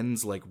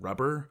bends like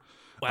rubber.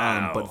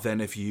 Wow. But then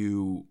if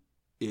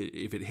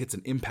it hits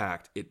an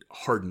impact, it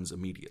hardens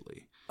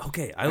immediately.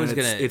 Okay,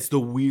 It's the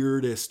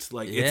weirdest,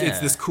 like yeah.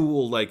 it's this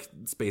cool like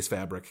space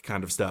fabric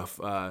kind of stuff.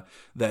 And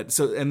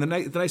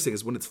the nice thing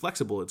is when it's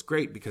flexible, it's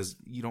great because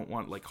you don't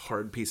want like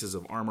hard pieces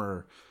of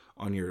armor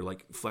on your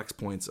like flex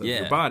points of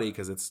your body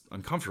because it's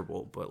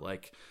uncomfortable. But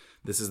like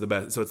this is the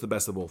best, so it's the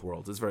best of both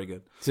worlds. It's very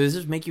good. So does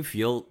this make you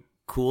feel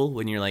cool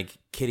when you're like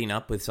kitting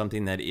up with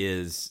something that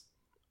is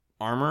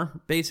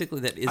armor,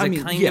 basically, that is kind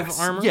of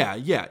armor?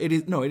 Yeah. It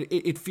is. No,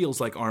 it feels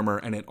like armor,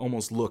 and it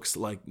almost looks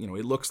like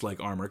it looks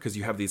like armor because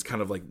you have these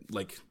kind of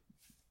like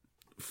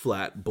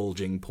flat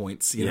bulging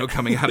points,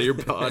 coming out of your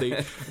body.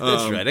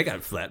 That's right. I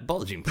got flat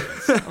bulging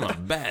points. I'm a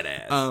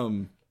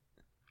badass.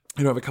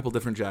 I have a couple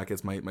different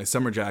jackets. My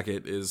summer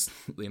jacket is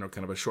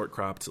kind of a short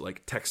cropped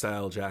like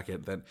textile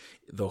jacket that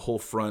the whole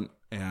front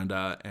and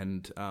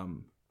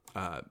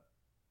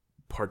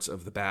parts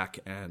of the back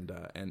and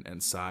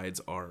sides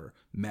are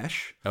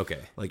mesh. Okay.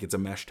 Like it's a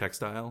mesh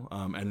textile.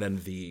 And then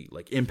the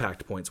like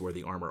impact points where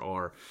the armor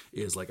are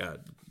is like a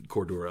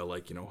Cordura,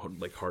 like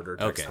harder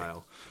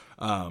textile.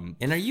 Okay.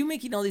 And are you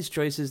making all these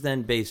choices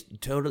then based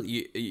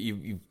totally?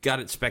 You've got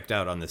it specced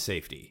out on the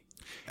safety.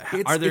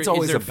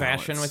 Is there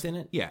fashion within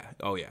it? Yeah.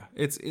 Oh yeah.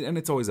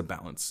 It's always a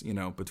balance,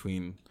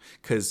 between,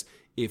 because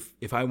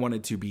if I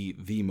wanted to be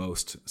the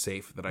most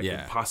safe that I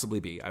could possibly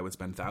be, I would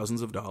spend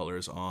thousands of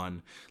dollars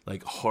on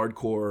like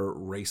hardcore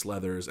race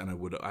leathers, and I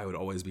would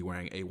always be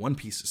wearing a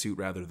one-piece suit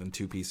rather than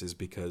 2 pieces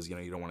because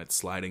you don't want it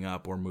sliding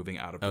up or moving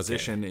out of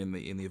position in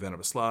the event of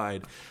a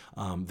slide.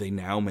 They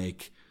now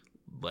make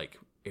like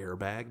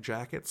airbag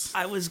jackets.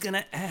 I was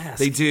gonna ask.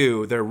 They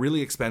do. They're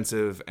really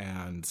expensive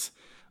and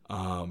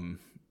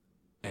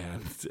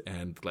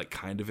like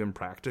kind of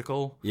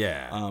impractical.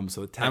 Yeah.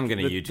 So I'm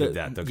gonna YouTube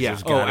that though. Yeah.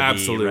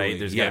 Absolutely. Right.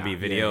 There's gotta be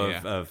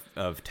video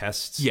of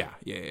tests. Yeah.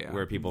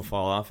 Where people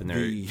fall off and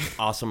their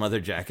awesome leather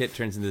jacket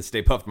turns into the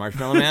Stay Puft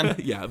Marshmallow Man.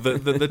 Yeah.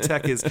 The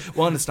tech is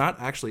and it's not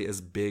actually as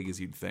big as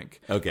you'd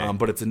think. Okay.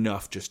 But it's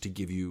enough just to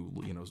give you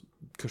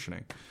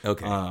cushioning.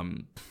 Okay.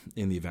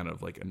 In the event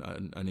of like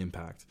an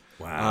impact.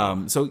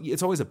 Wow. So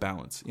it's always a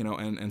balance,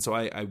 and so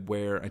I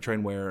try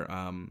and wear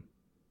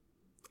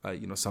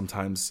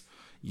sometimes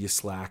you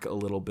slack a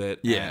little bit,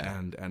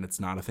 and it's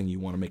not a thing you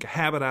want to make a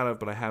habit out of.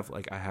 But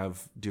I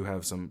do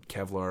have some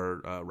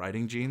Kevlar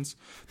riding jeans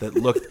that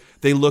look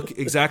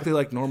exactly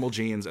like normal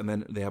jeans, and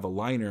then they have a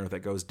liner that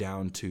goes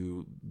down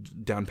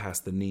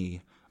past the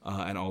knee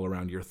and all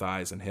around your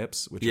thighs and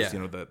hips, which is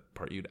the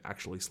part you'd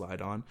actually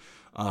slide on,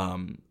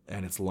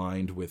 and it's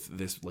lined with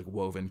this like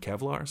woven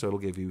Kevlar, so it'll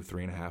give you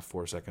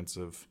 3.5-4 seconds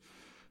of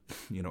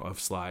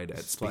slide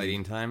at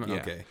sliding speed. time. Yeah.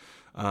 Okay.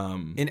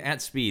 And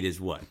at speed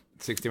is what?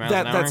 60 miles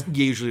an hour? That's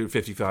usually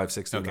 55,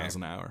 60 miles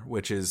an hour,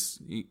 which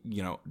is,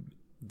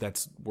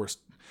 that's worst.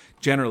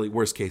 Generally,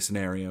 worst case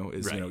scenario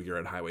is, you're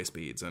at highway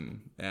speeds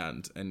and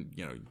at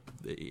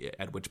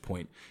which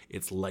point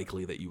it's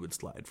likely that you would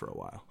slide for a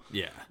while.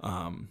 Yeah.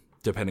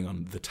 Depending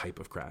on the type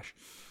of crash.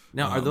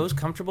 Now, are those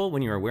comfortable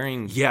when you are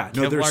wearing Yeah,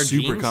 no, they're Kevlar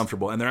super jeans?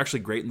 comfortable, and they're actually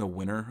great in the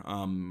winter.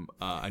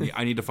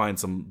 I need to find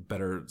some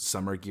better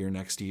summer gear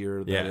next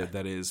year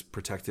that is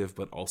protective,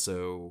 but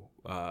also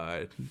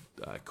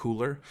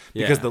cooler.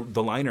 Because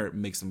the liner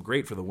makes them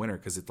great for the winter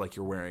because it's like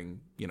you're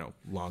wearing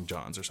long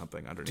johns or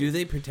something underneath. Do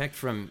they protect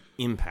from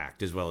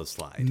impact as well as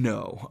slide?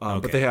 No,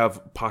 but they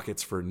have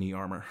pockets for knee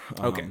armor.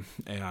 Okay,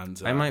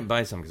 and I might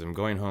buy some because I'm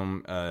going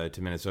home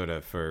to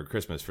Minnesota for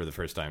Christmas for the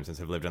first time since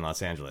I've lived in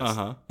Los Angeles,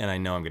 and I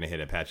know I'm going to hit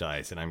a patch of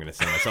ice and I'm going to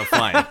send myself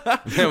flying.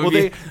 That would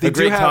be they a great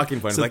do have,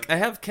 talking point. so Like, I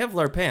have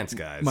Kevlar pants,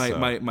 guys.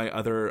 My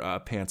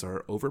other pants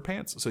are over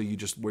pants, so you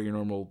just wear your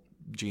normal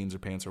jeans or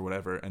pants or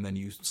whatever, and then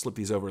you slip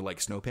these over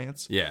like snow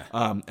pants. Yeah.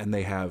 And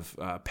they have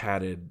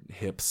padded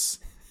hips,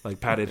 like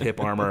padded hip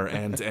armor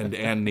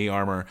and knee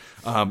armor,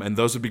 and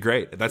those would be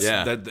great.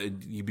 That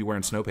you'd be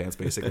wearing snow pants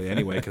basically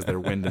anyway because they're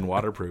wind and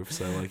waterproof.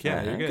 So like,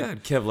 yeah, you're good. I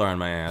got Kevlar on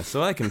my ass,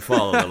 so I can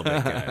fall a little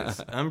bit,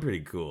 guys. I'm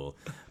pretty cool.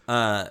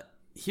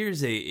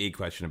 Here's a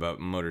question about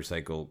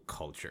motorcycle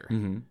culture.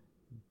 Mm-hmm.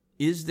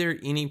 Is there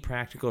any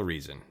practical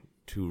reason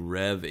to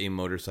rev a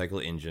motorcycle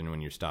engine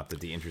when you're stopped at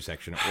the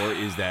intersection, or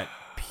is that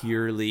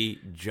purely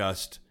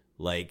just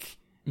like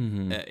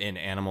an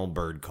animal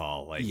bird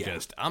call? Like,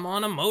 just, I'm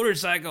on a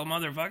motorcycle,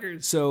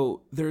 motherfuckers.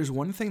 So there's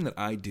one thing that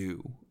I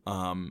do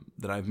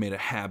that I've made a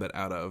habit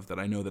out of that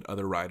I know that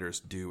other riders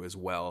do as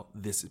well.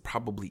 This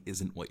probably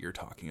isn't what you're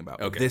talking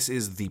about. Okay. This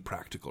is the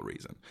practical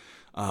reason,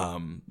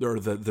 or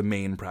the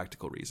main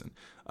practical reason.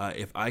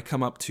 If I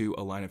come up to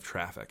a line of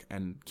traffic,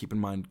 and keep in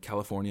mind,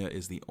 California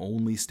is the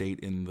only state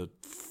in the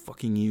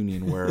fucking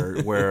union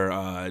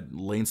where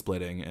lane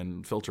splitting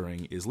and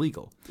filtering is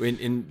legal.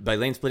 By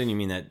lane splitting, you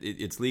mean that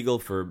it's legal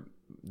for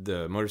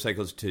the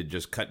motorcycles to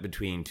just cut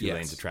between two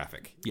lanes of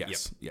traffic.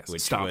 Yes.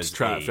 Which Stops was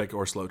traffic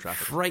or slow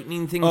traffic.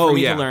 Frightening thing for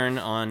me to learn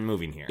on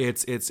moving here.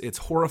 It's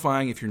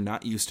horrifying if you're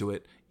not used to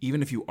it.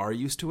 Even if you are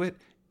used to it,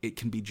 it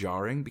can be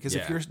jarring because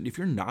if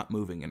you're not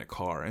moving in a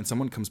car and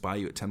someone comes by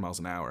you at 10 miles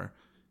an hour,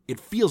 it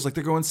feels like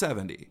they're going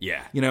 70.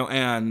 Yeah.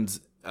 And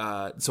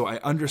so I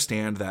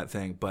understand that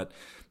thing, but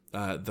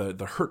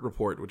the Hurt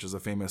Report, which is a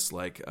famous,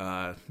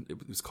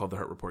 it was called the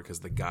Hurt Report because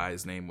the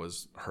guy's name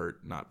was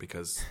Hurt, not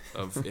because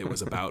of it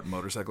was about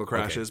motorcycle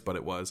crashes, but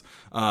it was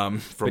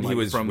from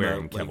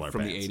wearing Kevlar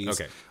from pants. the 80s.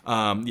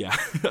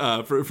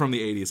 Okay. From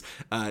the 80s.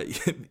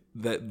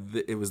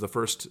 That it was the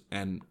first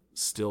and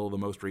still the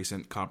most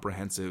recent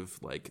comprehensive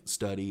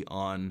study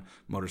on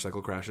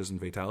motorcycle crashes and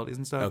fatalities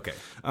and stuff. Okay.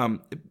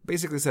 It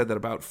basically said that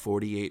about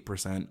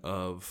 48%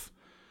 of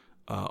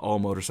all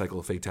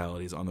motorcycle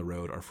fatalities on the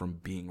road are from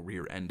being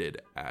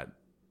rear-ended at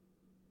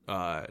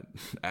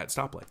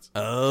stoplights.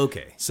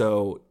 Okay.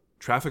 So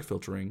traffic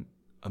filtering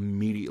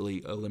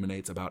immediately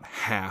eliminates about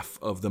half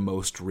of the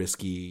most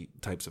risky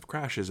types of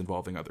crashes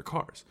involving other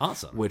cars.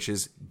 Awesome. Which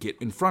is get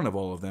in front of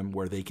all of them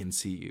where they can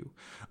see you.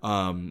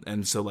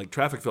 And so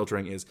traffic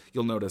filtering is,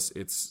 you'll notice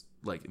it's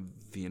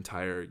the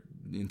entirety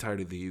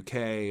of the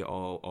UK,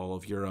 all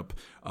of Europe,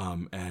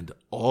 and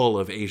all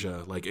of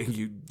Asia.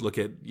 You look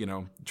at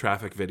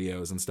traffic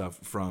videos and stuff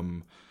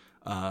from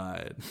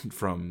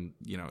in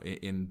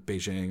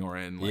Beijing or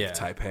in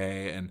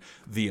Taipei, and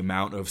the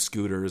amount of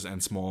scooters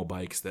and small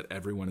bikes that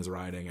everyone is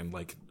riding, and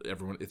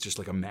everyone, it's just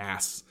like a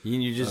mass.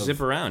 You just zip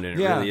around, and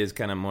it really is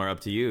kind of more up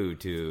to you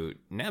to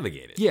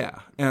navigate it. Yeah,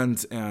 and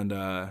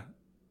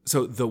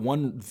so the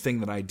one thing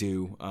that I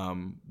do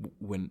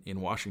when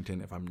in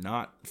Washington, if I'm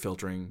not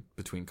filtering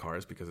between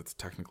cars because it's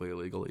technically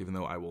illegal, even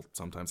though I will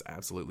sometimes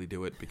absolutely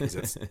do it because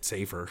it's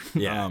safer,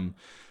 and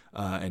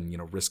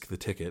risk the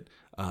ticket.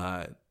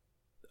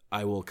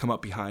 I will come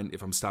up behind,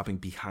 if I'm stopping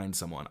behind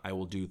someone, I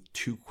will do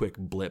 2 quick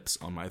blips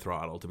on my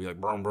throttle to be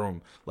like, boom,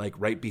 boom,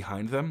 right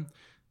behind them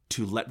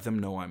to let them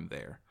know I'm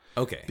there.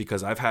 Okay.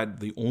 Because I've had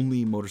the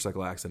only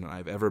motorcycle accident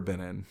I've ever been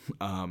in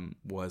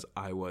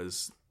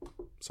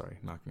sorry,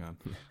 knocking on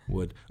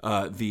wood.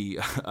 I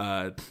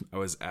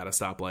was at a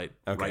stoplight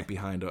right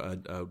behind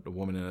a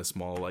woman in a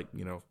small,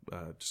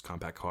 just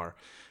compact car,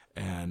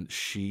 and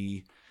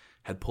she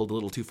had pulled a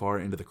little too far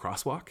into the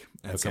crosswalk,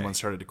 and someone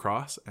started to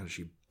cross, and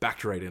she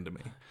backed right into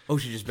me. Oh,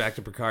 she just backed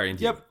up her car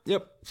into you.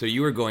 Yep. So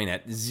you were going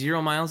at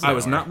 0 miles an hour. I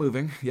was not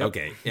moving. Yep.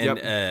 Okay.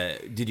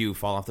 And did you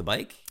fall off the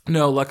bike?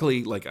 No,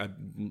 luckily,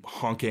 I'm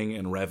honking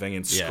and revving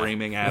and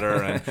screaming at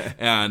her,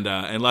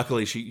 and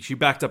luckily she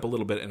backed up a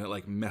little bit, and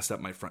it messed up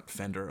my front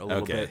fender a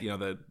little bit.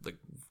 The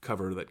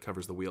cover that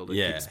covers the wheel to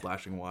keep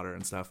splashing water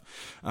and stuff.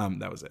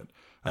 That was it.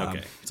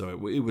 Okay. So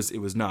it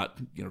was not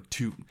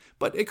too,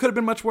 but it could have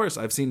been much worse.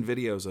 I've seen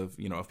videos of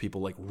of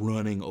people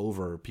running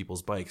over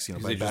people's bikes,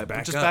 by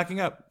backing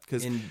up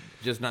because and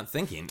just not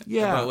thinking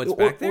about what's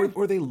back there,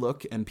 or they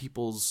look and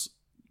people's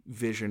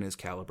vision is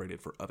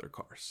calibrated for other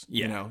cars.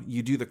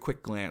 You do the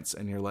quick glance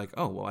and you're like,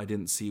 oh well, I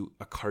didn't see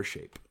a car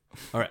shape.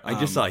 All right, I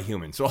just saw a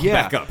human, so I'll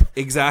back up.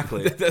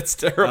 Exactly. That's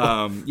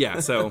terrible.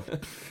 So.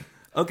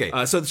 Okay.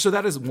 So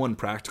that is one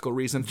practical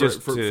reason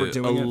for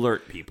doing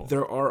alert it. people.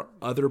 There are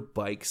other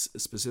bikes,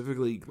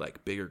 specifically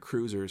bigger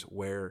cruisers,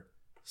 where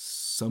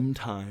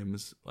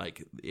sometimes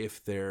like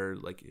if they're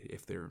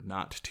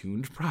not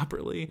tuned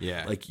properly,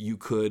 like you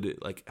could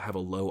like have a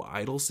low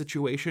idle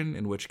situation,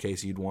 in which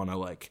case you'd want to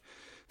like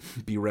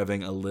be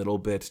revving a little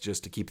bit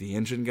just to keep the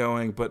engine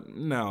going. But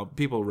no,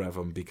 people rev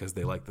them because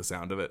they like the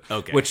sound of it.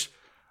 Okay. Which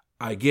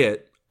I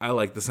get. I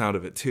like the sound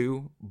of it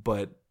too,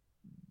 but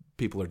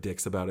people are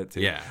dicks about it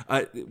too. Yeah.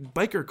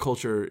 Biker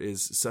culture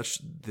is such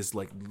this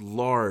like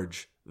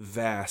large,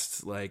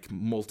 vast, like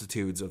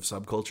multitudes of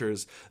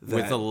subcultures that,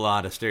 with a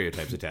lot of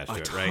stereotypes attached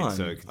to it, right?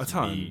 So it a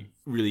ton. be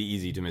really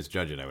easy to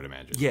misjudge it, I would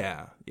imagine.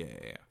 Yeah.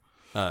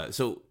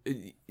 So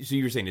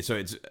you were saying it. So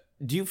it's.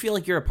 Do you feel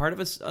like you're a part of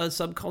a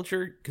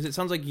subculture? Because it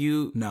sounds like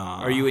you.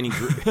 Nah. Are you any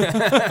group?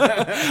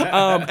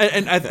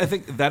 And I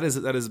think that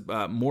is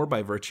more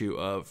by virtue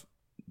of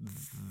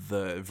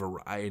the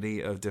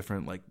variety of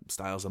different like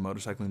styles of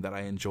motorcycling that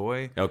I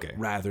enjoy. Okay.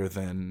 Rather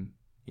than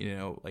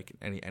like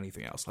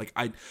anything else. Like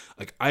I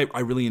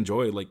really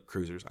enjoy like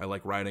cruisers. I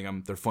like riding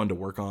them. They're fun to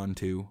work on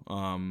too.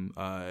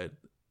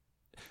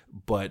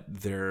 But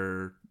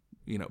they're.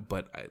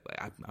 But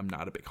I'm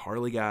not a big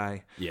Harley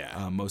guy.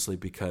 Yeah. Mostly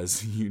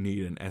because you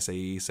need an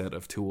SAE set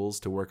of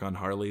tools to work on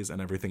Harleys,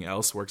 and everything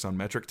else works on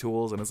metric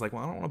tools. And it's like,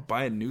 well, I don't want to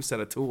buy a new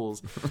set of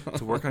tools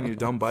to work on your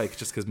dumb bike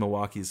just because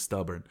Milwaukee's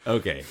stubborn.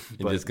 Okay.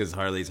 And just because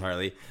Harley's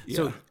Harley. Yeah.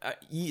 So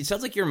it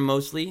sounds like you're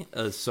mostly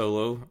a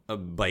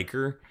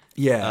biker.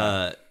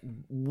 Yeah.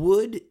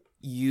 Would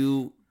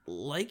you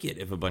like it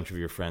if a bunch of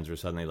your friends were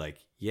suddenly like,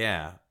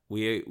 yeah,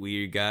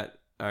 we got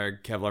our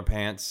Kevlar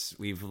pants,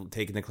 we've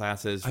taken the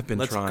classes. I've been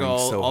Let's trying go,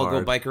 so all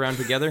hard. go bike around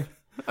together.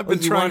 I've been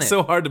trying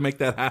so hard to make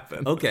that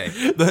happen. Okay.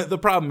 The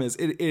problem is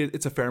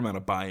it's a fair amount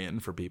of buy-in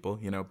for people,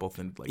 both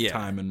in like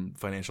time and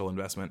financial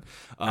investment.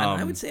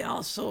 I would say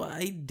also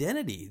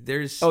identity.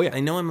 There's. Oh, yeah.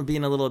 I know I'm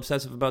being a little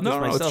obsessive about this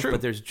No, it's myself, true.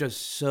 but there's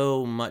just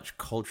so much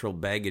cultural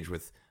baggage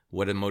with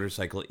what a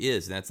motorcycle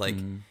is, and that's like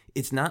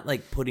it's not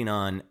like putting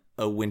on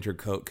a winter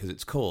coat because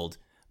it's cold.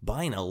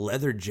 Buying a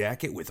leather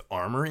jacket with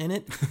armor in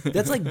it,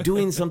 that's like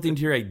doing something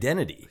to your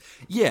identity.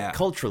 Yeah.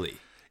 Culturally.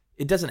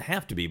 It doesn't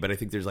have to be, but I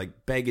think there's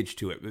like baggage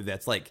to it.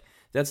 That's like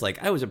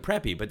I was a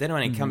preppy, but then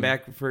when I come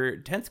back for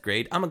 10th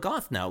grade, I'm a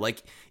goth now.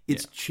 Like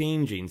it's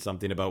changing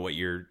something about what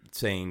you're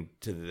saying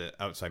to the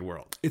outside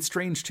world. It's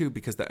strange too,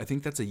 because I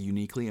think that's a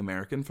uniquely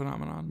American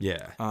phenomenon.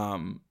 Yeah.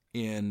 I'd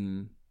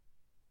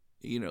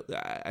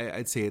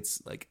say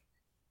it's like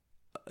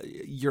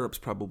Europe's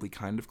probably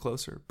kind of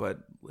closer, but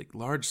like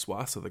large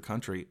swaths of the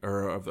country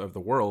or of the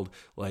world,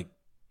 like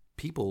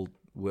people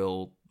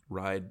will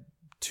ride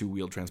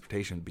two-wheeled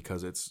transportation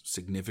because it's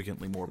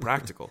significantly more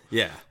practical.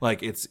 Yeah.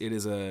 Like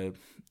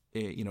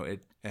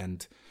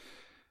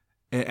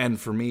and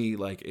for me,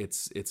 like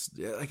it's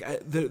like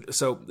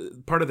so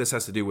part of this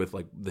has to do with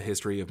like the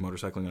history of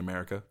motorcycling in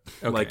America.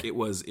 Okay. Like it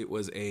was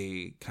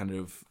a kind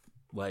of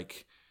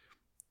like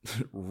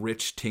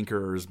rich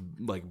tinkerers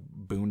like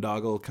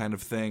boondoggle kind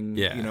of thing,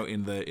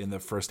 in the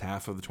first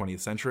half of the 20th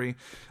century,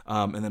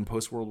 and then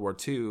post World War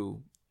II,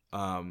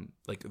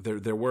 like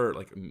there were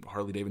like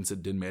Harley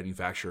Davidson did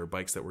manufacture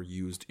bikes that were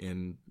used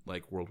in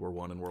like World War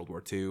I and World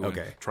War II.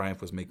 Okay. And Triumph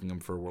was making them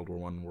for World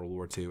War I and World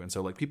War II, and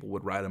so like people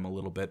would ride them a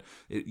little bit,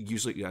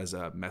 usually as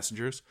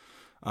messengers,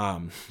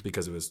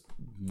 because it was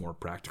more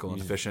practical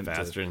and efficient,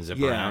 faster and zip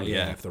around.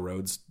 Yeah. If the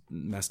roads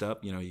messed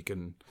up, you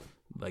can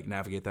like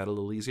navigate that a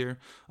little easier.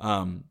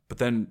 But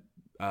then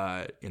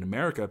in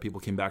America, people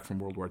came back from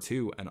World War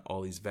II, and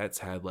all these vets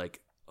had like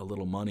a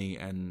little money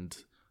and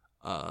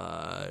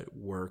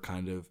were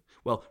kind of,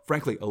 well,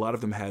 frankly, a lot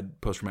of them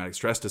had post-traumatic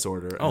stress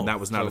disorder, and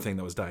that was not a thing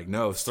that was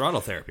diagnosed. Throttle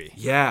therapy.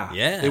 Yeah.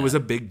 Yeah. It was a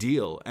big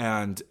deal,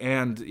 and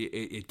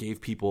it gave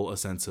people a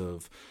sense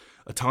of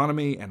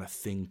autonomy and a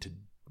thing to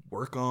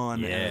work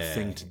on and a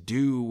thing to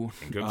do.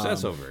 And to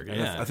obsess over.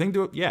 Yeah. A thing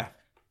to,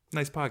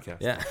 nice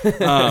podcast. Yeah.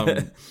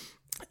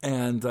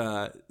 And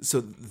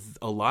so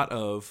a lot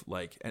of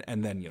like,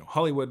 and then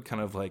Hollywood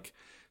kind of like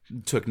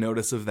took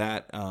notice of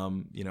that,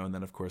 and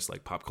then of course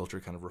like pop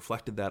culture kind of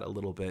reflected that a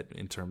little bit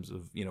in terms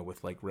of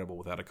with like Rebel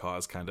Without a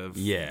Cause kind of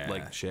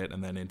like shit,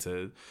 and then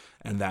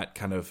and that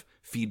kind of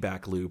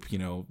feedback loop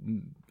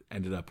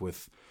ended up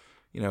with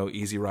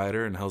Easy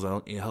Rider and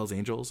Hell's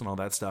Angels and all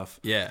that stuff.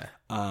 Yeah.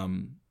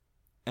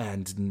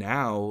 And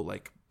now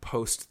like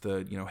post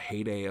the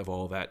heyday of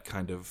all that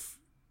kind of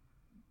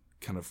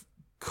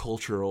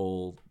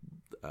cultural,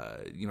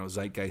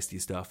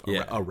 zeitgeisty stuff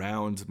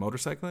around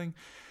motorcycling.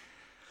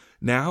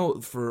 Now,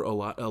 for a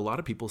lot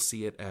of people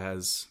see it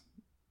as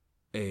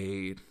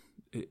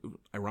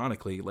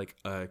ironically, like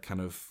a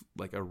kind of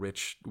like a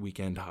rich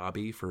weekend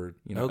hobby for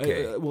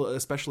well,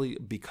 especially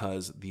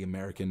because the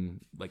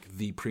American, like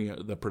the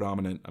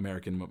predominant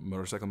American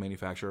motorcycle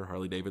manufacturer,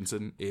 Harley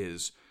Davidson,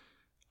 is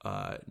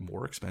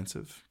more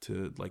expensive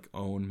to like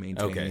own,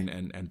 maintain,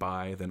 and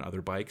buy than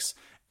other bikes,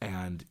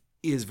 and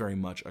is very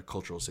much a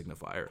cultural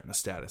signifier and a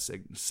status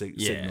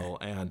signal,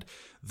 and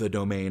the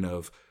domain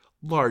of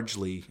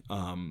largely,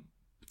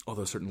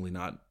 although certainly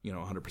not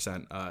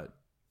 100%,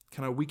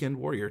 kind of weekend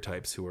warrior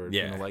types who are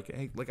like,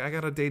 hey, like I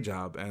got a day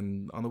job,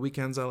 and on the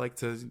weekends I like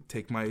to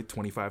take my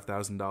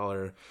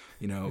 $25,000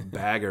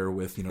 bagger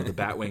with the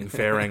Batwing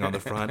fairing on the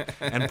front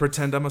and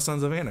pretend I'm a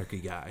Sons of Anarchy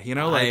guy.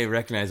 I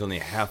recognize only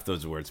half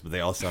those words, but they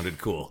all sounded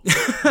cool.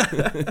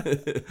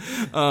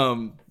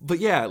 But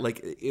yeah, like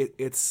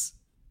it's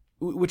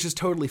which is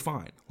totally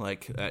fine.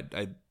 Like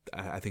I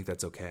think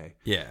that's okay.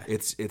 Yeah,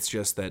 it's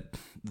just that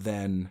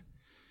then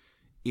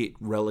it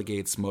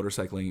relegates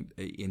motorcycling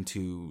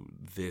into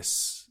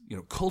this,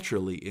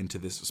 culturally into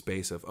this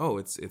space of,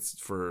 it's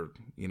for,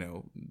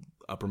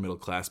 upper middle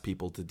class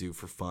people to do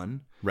for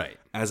fun. Right.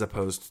 As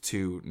opposed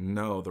to,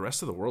 no, the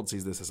rest of the world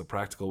sees this as a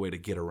practical way to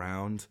get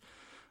around.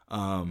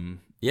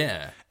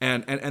 Yeah.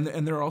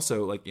 And they're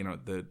also like,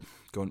 the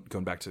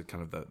going back to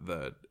kind of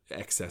the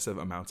excessive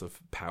amounts of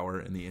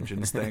power in the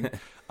engines thing.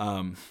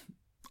 A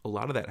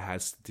lot of that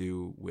has to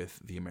do with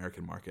the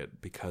American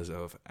market because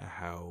of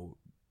how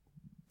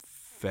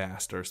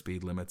fast our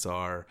speed limits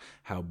are,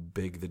 how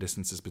big the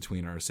distances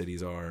between our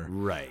cities are,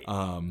 right?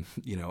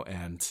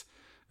 And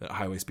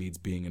highway speeds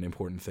being an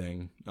important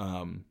thing,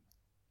 and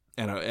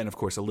of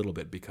course a little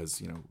bit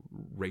because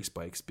race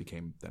bikes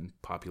became then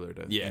popular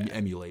to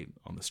emulate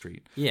on the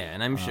street. Yeah,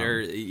 and I'm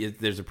sure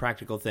there's a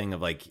practical thing of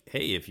like,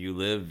 hey, if you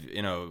live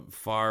in a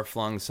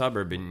far-flung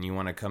suburb and you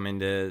want to come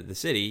into the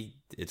city,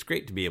 it's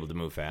great to be able to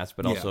move fast,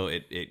 but also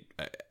it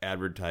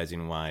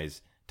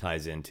advertising-wise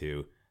ties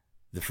into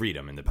the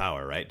freedom and the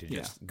power, right? To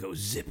just go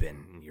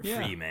zipping. You're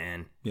free,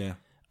 man. Yeah.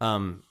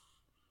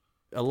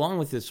 Along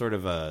with this sort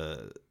of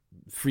a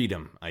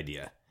freedom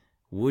idea,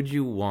 would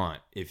you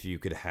want, if you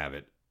could have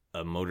it,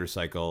 a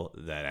motorcycle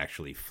that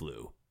actually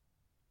flew?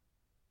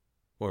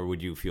 Or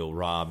would you feel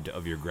robbed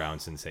of your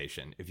ground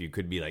sensation? If you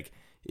could be like,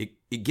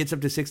 it gets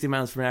up to 60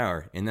 miles per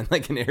hour, and then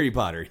like in Harry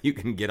Potter, you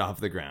can get off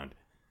the ground.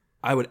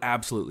 I would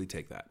absolutely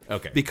take that.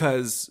 Okay.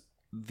 Because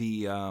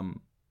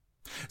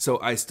so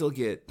I still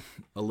get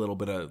a little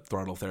bit of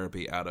throttle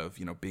therapy out of,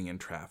 being in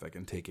traffic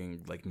and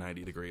taking like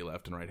 90-degree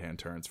left and right-hand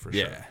turns for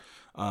sure.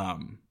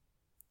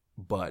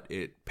 But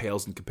it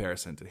pales in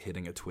comparison to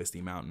hitting a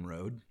twisty mountain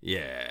road.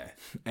 Yeah.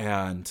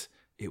 And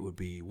it would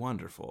be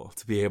wonderful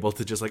to be able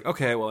to just like,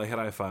 okay, well, I hit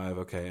I-5,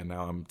 okay, and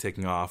now I'm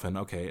taking off, and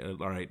okay,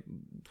 all right,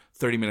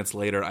 30 minutes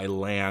later, I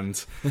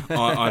land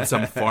on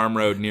some farm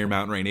road near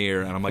Mount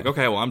Rainier, and I'm like,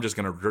 okay, well, I'm just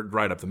going to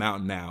ride up the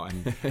mountain now,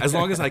 and as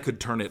long as I could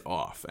turn it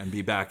off and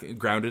be back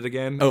grounded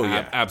again,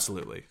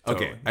 absolutely.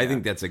 Totally, okay, I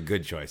think that's a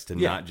good choice to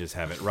not just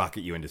have it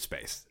rocket you into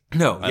space.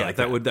 No, like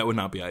that would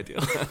not be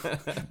ideal.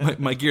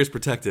 my gear's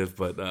protective,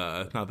 but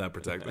not that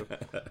protective.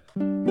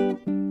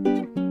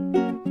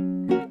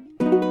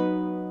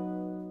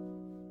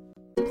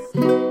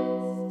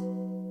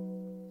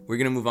 We're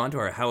going to move on to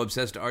our How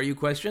Obsessed Are You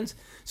questions.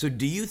 So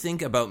do you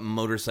think about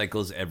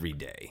motorcycles every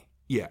day?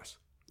 Yes.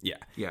 Yeah.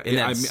 Yeah.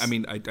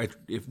 I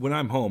if when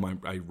I'm home,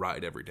 I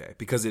ride every day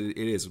because it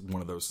is one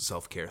of those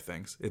self-care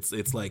things.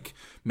 It's like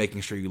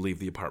making sure you leave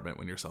the apartment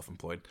when you're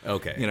self-employed.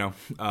 Okay.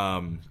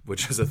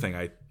 Which is a thing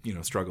I,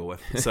 struggle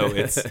with. So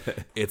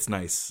it's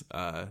nice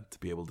to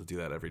be able to do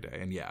that every day.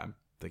 And yeah, I'm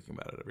thinking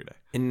about it every day.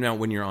 And now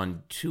when you're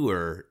on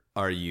tour,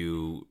 are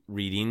you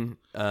reading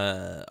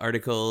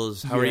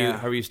articles? How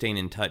are you staying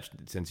in touch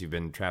since you've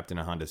been trapped in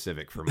a Honda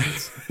Civic for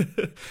months?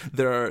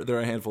 There are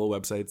a handful of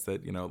websites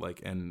that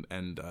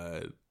and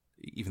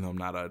even though I'm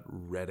not a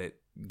Reddit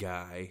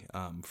guy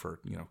for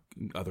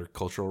other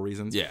cultural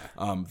reasons, the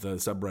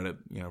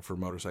subreddit for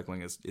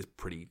motorcycling is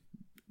pretty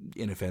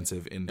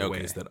inoffensive in the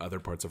ways that other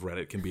parts of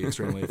Reddit can be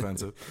extremely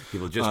offensive.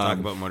 People just talk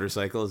about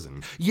motorcycles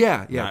and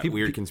not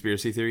weird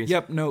conspiracy theories.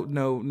 Yep,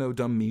 no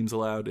dumb memes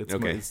allowed.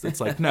 It's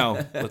like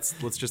no, let's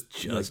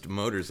just like,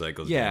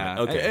 motorcycles. Yeah,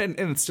 okay, and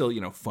it's still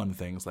fun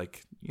things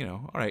like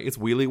all right, it's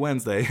Wheelie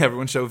Wednesday.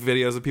 Everyone show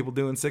videos of people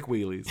doing sick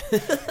wheelies.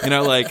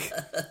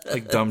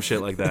 like dumb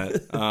shit like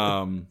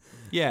that.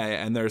 Yeah,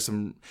 and there's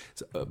some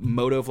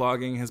moto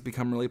vlogging has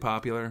become really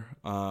popular.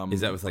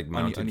 Is that with like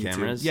mounted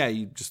cameras? Yeah,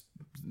 you just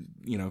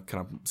kind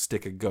of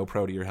stick a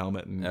GoPro to your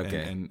helmet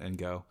and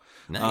go.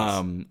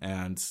 Nice.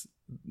 And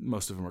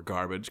most of them are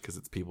garbage because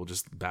it's people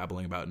just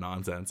babbling about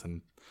nonsense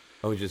and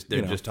they're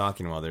just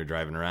talking while they're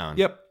driving around.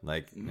 Yep.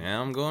 Like,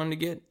 now I'm going to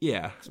get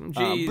some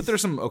cheese. But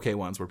there's some okay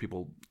ones where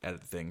people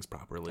edit things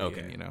properly.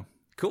 Okay. And,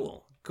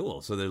 Cool.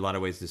 So there's a lot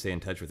of ways to stay in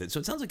touch with it. So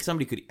it sounds like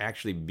somebody could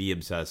actually be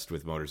obsessed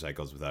with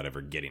motorcycles without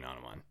ever getting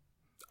on one.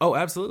 Oh,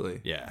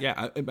 absolutely. Yeah.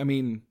 Yeah. I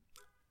mean,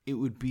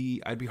 I'd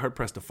be hard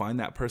pressed to find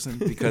that person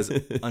because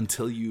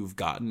until you've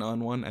gotten on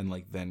one and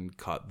then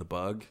caught the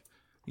bug,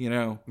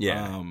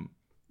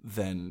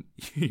 then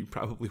you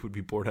probably would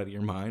be bored out of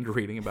your mind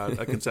reading about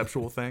a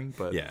conceptual thing.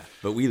 But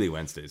but Wheelie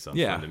Wednesday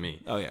sounds fun to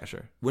me. Oh yeah,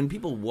 sure. When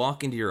people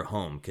walk into your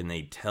home, can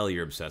they tell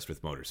you're obsessed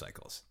with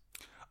motorcycles?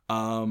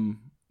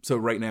 So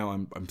right now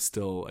I'm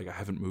still I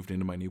haven't moved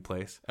into my new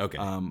place. Okay.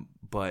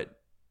 But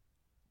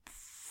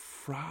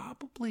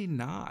probably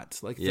not.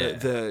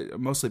 The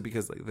mostly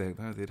because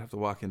they'd have to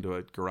walk into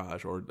a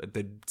garage or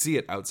they'd see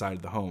it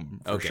outside the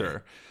home for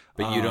sure.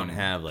 But you don't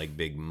have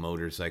big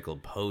motorcycle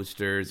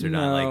posters or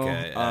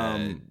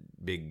not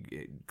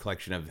big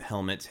collection of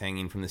helmets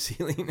hanging from the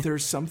ceiling.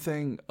 There's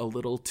something a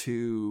little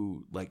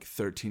too like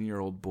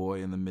 13-year-old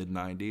boy in the mid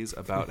 90s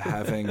about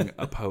having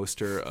a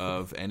poster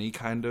of any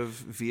kind of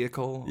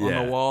vehicle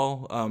on the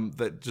wall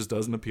that just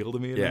doesn't appeal to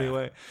me in any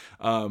way.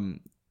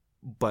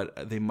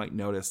 But they might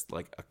notice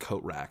like a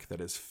coat rack that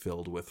is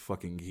filled with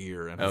fucking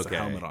gear and has a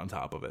helmet on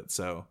top of it.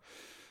 So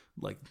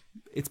like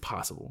it's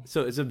possible.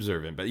 So it's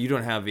observant, but you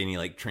don't have any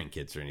like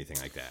trinkets or anything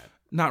like that.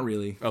 Not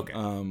really. Okay.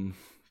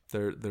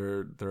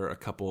 There are a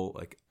couple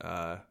like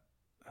I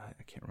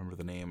can't remember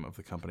the name of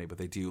the company, but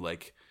they do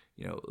like,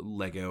 you know,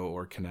 Lego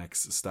or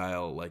K'NEX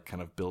style like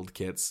kind of build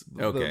kits.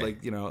 Okay.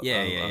 Like, you know,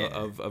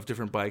 of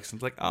different bikes. And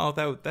it's like, oh,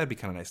 that'd be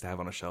kind of nice to have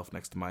on a shelf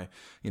next to my,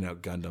 you know,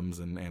 Gundams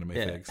and anime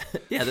figs.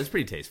 Yeah, that's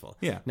pretty tasteful.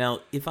 Yeah. Now,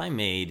 if I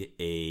made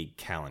a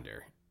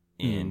calendar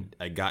and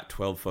I got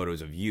 12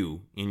 photos of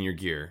you in your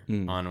gear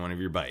on one of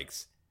your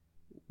bikes,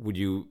 would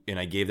you, and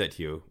I gave that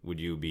to you, would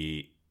you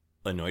be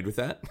annoyed with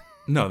that?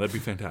 No, that'd be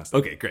fantastic.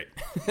 Okay, great.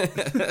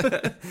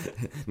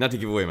 Not to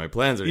give away my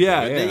plans or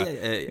anything.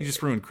 Yeah. You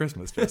just ruined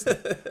Christmas, Justin.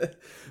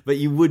 But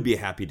you would be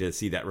happy to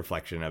see that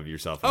reflection of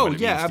yourself. And what it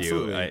means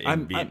absolutely.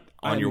 To you,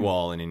 on your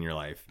wall and in your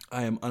life.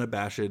 I am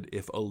unabashed,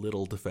 if a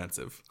little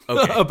defensive.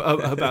 Okay.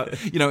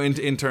 about you know,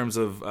 in terms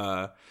of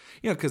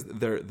you know, because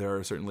there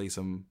are certainly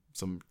some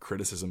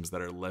criticisms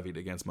that are levied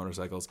against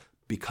motorcycles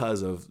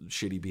because of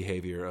shitty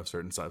behavior of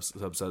certain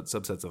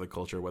subsets of the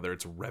culture, whether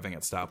it's revving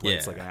at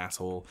stoplights like an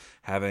asshole,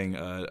 having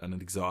an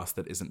exhaust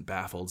that isn't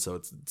baffled, so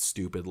it's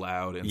stupid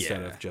loud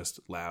instead of just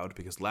loud,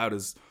 because loud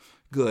is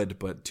good,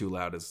 but too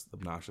loud is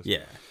obnoxious.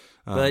 Yeah.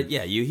 But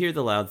yeah, you hear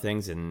the loud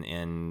things,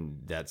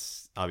 and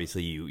that's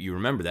obviously you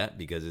remember that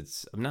because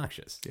it's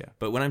obnoxious. Yeah.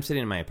 But when I'm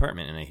sitting in my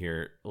apartment and I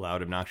hear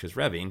loud, obnoxious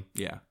revving,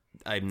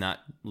 I'm not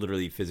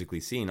literally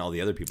physically seeing all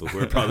the other people who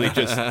are probably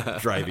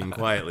just driving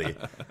quietly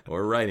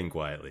or riding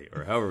quietly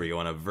or however you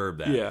want to verb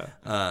that.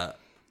 Yeah.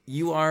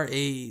 You are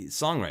a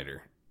songwriter.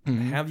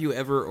 Mm-hmm. Have you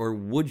ever or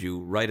would you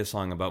write a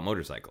song about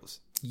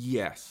motorcycles?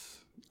 Yes.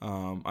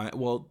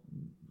 Well,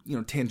 you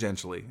know,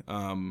 tangentially.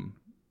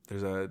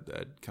 There's a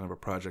kind of a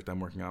project I'm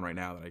working on right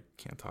now that I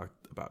can't talk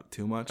about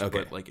too much. Okay.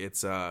 But like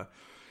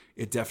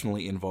it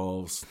definitely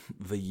involves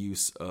the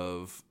use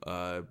of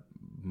a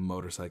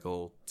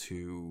motorcycle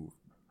to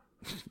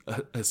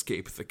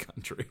escape the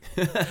country.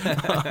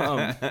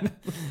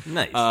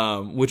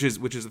 Nice. Which is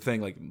the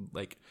thing,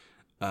 like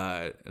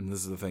and this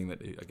is the thing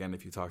that, again,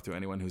 if you talk to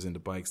anyone who's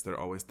into bikes, they're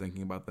always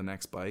thinking about the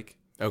next bike.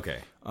 Okay.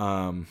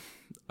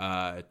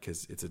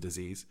 Because it's a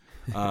disease.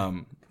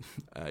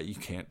 You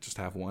can't just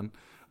have one.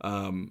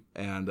 And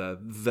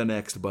the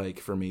next bike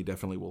for me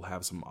definitely will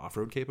have some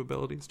off-road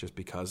capabilities just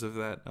because of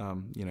that,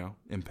 you know,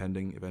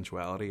 impending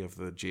eventuality of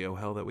the geo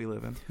hell that we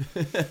live in.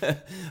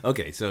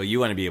 Okay, so you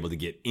want to be able to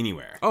get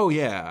anywhere. Oh,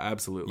 yeah,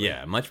 absolutely.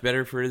 Yeah, much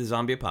better for the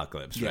zombie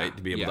apocalypse, right?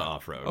 To be able to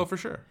off-road. Oh, for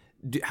sure.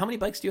 How many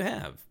bikes do you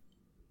have?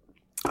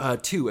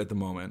 2 at the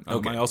moment.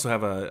 Okay. I also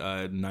have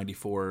a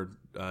 94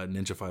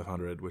 Ninja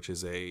 500, which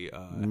is a...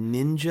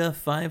 Ninja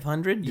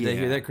 500? Did I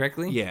hear that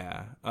correctly?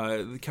 Yeah.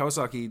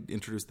 Kawasaki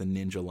introduced the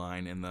Ninja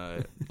line in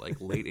the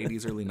late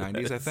 80s, early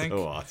 90s, I think.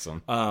 So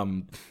awesome.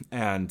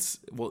 And,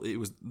 well, it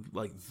was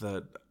like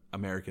the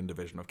American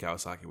division of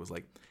Kawasaki was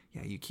like,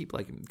 yeah, you keep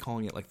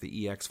calling it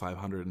the EX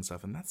 500 and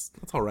stuff, and that's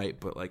all right,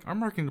 but our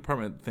marketing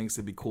department thinks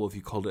it'd be cool if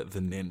you called it the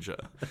Ninja.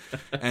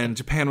 And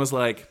Japan was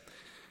like...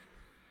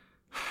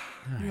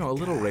 You know, a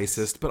little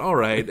racist, but all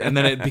right. And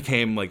then it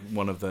became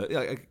one of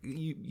the...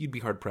 you'd be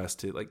hard-pressed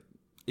to...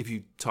 if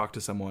you talk to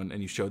someone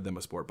and you showed them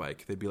a sport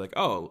bike, they'd be like,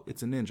 oh,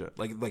 it's a Ninja.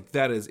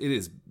 That is... It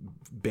is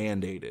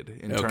band-aided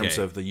in terms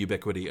of the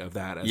ubiquity of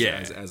that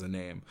as a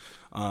name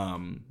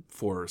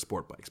for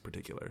sport bikes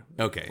particular.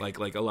 Okay.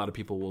 Like a lot of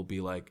people will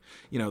be like,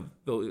 you know,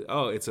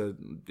 it's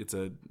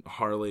a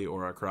Harley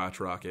or a crotch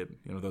rocket.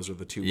 You know, those are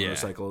the two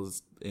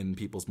motorcycles in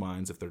people's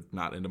minds if they're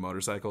not into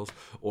motorcycles.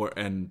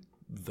 And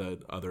the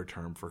other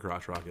term for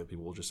crotch rocket,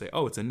 people will just say,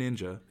 oh, it's a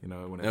Ninja, you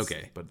know, when it's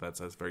but that's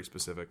a very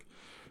specific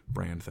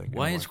brand thing.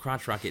 Why is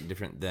crotch rocket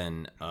different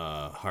than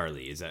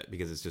Harley? Is that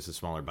because it's just a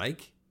smaller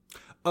bike?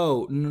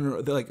 Oh,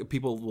 no.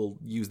 People will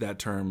use that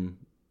term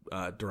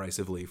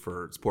derisively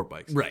for sport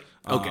bikes. Right.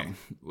 Okay.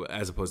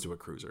 As opposed to a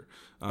cruiser.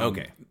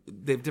 Okay.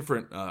 They have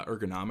different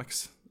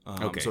ergonomics.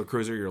 So a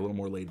cruiser, you're a little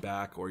more laid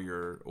back, or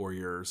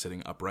you're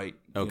sitting upright,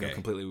 you know,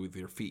 completely with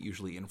your feet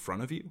usually in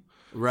front of you.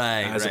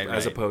 Right.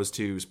 As opposed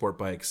to sport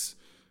bikes,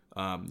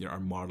 you know, are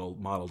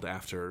modeled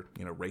after,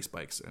 you know, race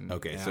bikes.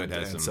 So it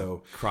has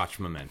some crotch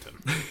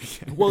momentum.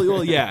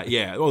 well,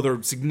 yeah. Oh,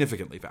 they're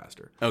significantly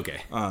faster.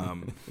 Okay.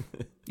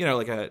 You know,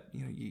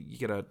 you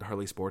get a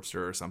Harley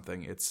Sportster or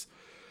something. It's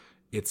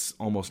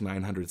almost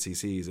 900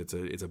 cc's.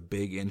 It's a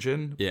big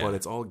engine, but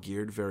it's all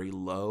geared very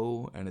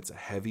low, and it's a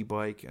heavy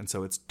bike, and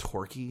so it's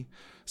torquey.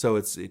 So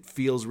it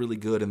feels really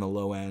good in the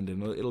low end,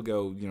 and it'll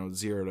go, you know,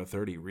 0 to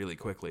 30 really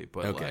quickly.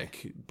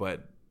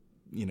 But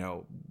you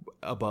know,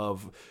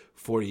 above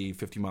 40,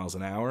 50 miles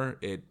an hour,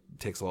 it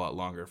takes a lot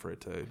longer for it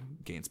to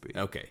gain speed.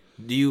 Okay.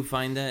 Do you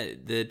find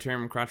that the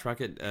term crotch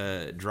rocket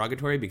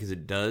derogatory because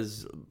it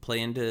does play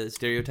into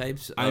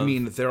stereotypes? I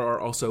mean, there are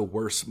also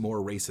worse, more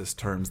racist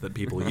terms that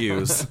people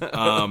use that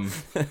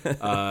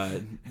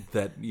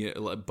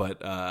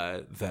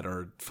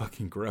are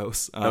fucking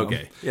gross.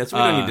 Okay. Yeah, so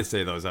we don't need to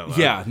say those out loud.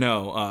 Yeah,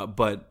 no.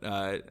 But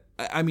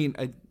I mean,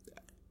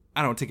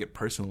 I don't take it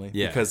personally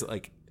because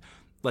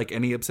like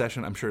any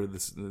obsession, I'm sure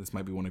this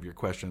might be one of your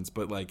questions,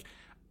 but like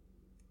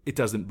it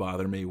doesn't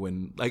bother me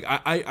when like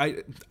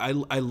I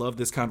love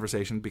this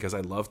conversation because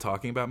I love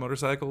talking about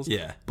motorcycles.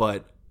 Yeah.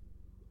 But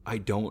I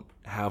don't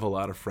have a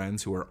lot of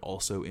friends who are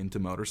also into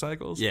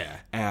motorcycles. Yeah.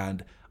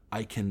 And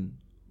I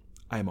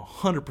am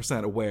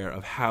 100% aware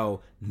of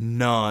how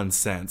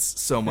nonsense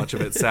so much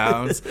of it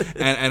sounds,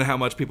 and how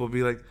much people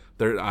be like,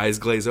 their eyes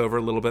glaze over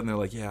a little bit, and they're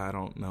like, "Yeah, I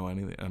don't know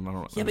anything." I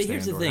don't yeah, but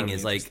here's the thing: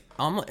 is like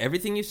almost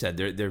everything you said.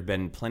 There have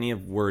been plenty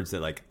of words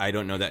that like I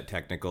don't know that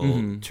technical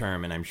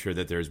term, and I'm sure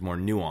that there's more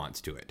nuance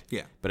to it.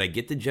 Yeah, but I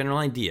get the general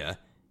idea,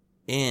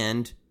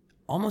 and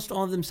almost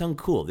all of them sound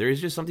cool. There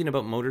is just something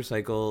about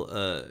motorcycle,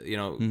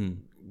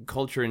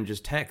 culture and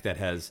just tech that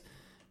has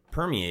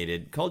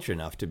permeated culture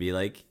enough to be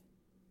like.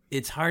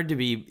 It's hard to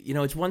be,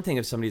 it's one thing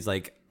if somebody's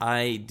like,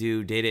 I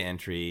do data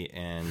entry,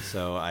 and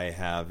so I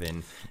have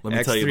an Let me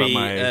X3 tell you about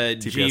my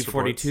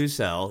G42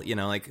 cell,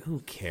 like,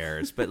 who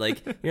cares? But,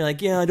 like, you're like,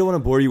 yeah, I don't want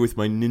to bore you with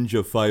my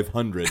Ninja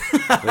 500.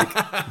 Like,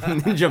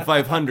 Ninja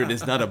 500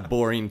 is not a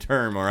boring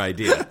term or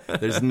idea.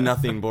 There's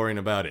nothing boring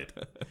about it.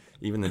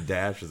 Even the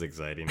dash is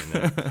exciting in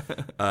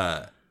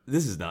there.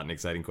 This is not an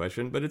exciting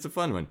question, but it's a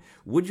fun one.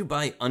 Would you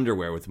buy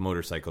underwear with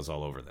motorcycles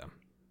all over them?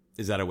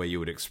 Is that a way you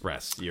would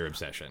express your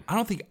obsession? I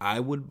don't think I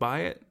would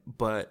buy it,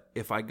 but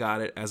if I got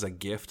it as a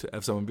gift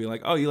of someone being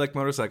like, "Oh, you like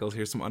motorcycles?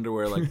 Here's some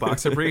underwear, like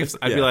boxer briefs,"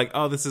 I'd be like,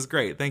 "Oh, this is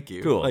great, thank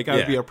you." Cool. Like I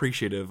would be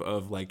appreciative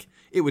of like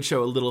it would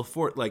show a little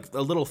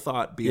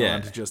thought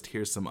beyond just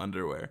here's some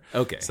underwear.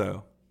 Okay.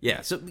 So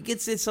yeah, so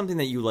it's something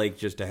that you like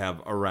just to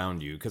have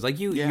around you because like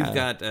you've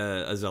got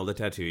a Zelda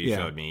tattoo you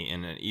showed me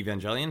in an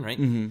Evangelion,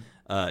 right? Mm-hmm.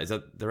 Is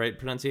that the right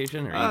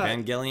pronunciation or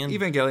Evangelion?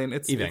 Evangelion.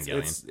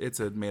 Evangelion. It's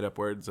a made up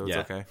word, so it's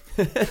okay.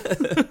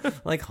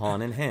 Like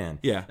Han and Han.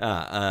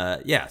 Yeah.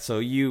 Yeah. So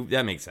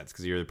that makes sense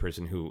because you're the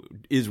person who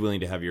is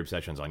willing to have your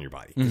obsessions on your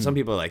body. Some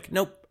people are like,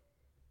 nope,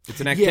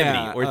 it's an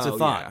activity or it's a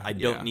thought. I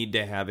don't need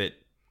to have it.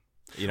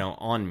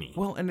 On me.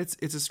 Well, and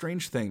it's a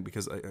strange thing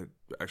because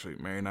actually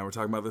Mary and I were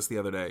talking about this the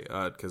other day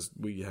because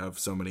we have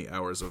so many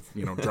hours of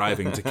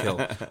driving to kill.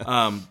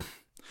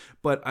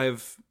 But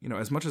I've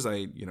as much as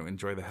I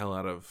enjoy the hell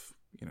out of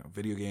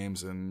video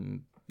games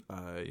and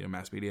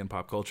mass media and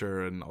pop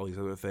culture and all these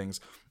other things,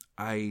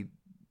 I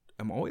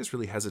am always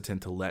really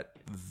hesitant to let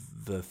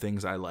the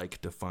things I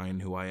like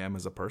define who I am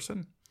as a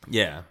person.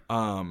 Yeah.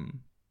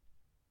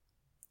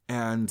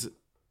 And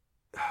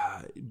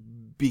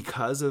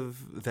because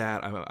of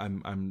that,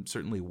 I'm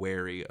certainly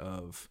wary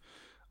of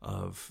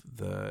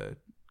the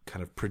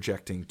kind of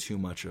projecting too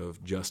much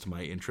of just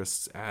my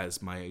interests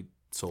as my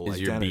sole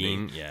identity. Your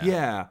being,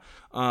 yeah.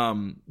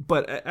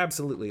 But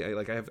absolutely,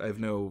 I have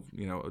no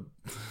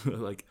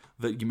like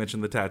you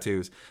mentioned the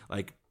tattoos,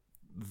 like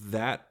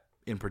that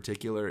in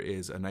particular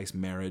is a nice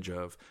marriage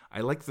of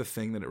I like the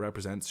thing that it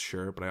represents,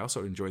 sure, but I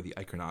also enjoy the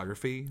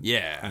iconography.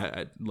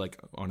 Yeah, like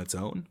on its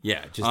own.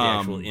 Yeah, just the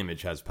actual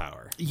image has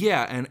power.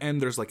 Yeah,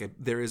 and there's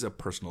there is a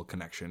personal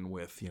connection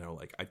with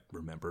like I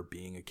remember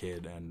being a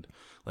kid and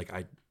like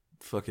I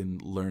fucking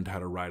learned how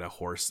to ride a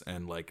horse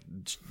and like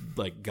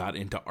got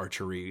into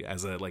archery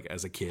as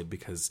a kid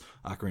because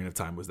Ocarina of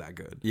Time was that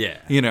good. Yeah,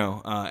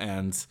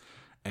 and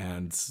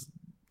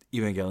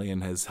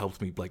Evangelion has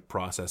helped me like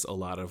process a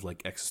lot of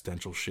like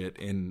existential shit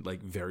in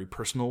like very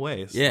personal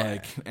ways.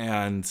 Yeah.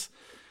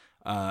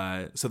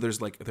 So there's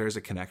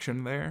a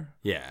connection there.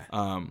 Yeah.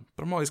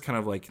 But I'm always kind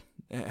of like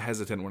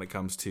hesitant when it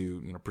comes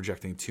to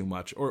projecting too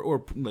much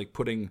or like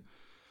putting.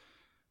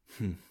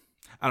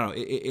 I don't know.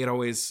 It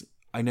always.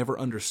 I never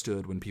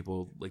understood when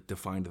people like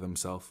defined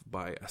themselves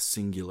by a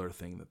singular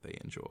thing that they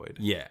enjoyed.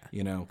 Yeah.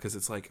 Because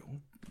it's like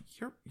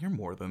you're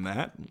more than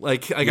that.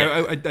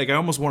 I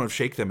almost want to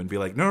shake them and be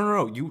like,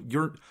 no,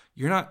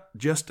 you're not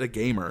just a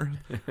gamer.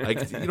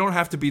 Like you don't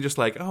have to be just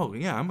like, oh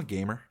yeah, I'm a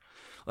gamer.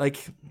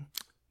 Like,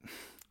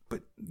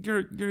 but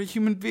you're a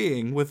human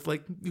being with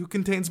like who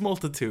contains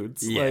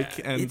multitudes. Yeah. Like,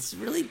 and it's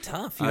really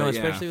tough,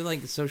 especially with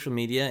like social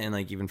media and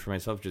like even for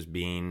myself, just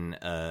being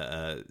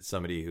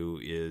somebody who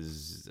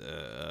is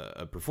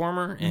a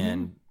performer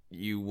and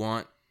you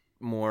want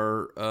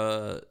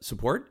more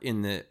support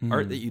in the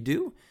art that you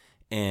do.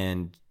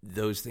 And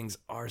those things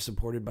are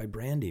supported by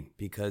branding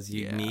because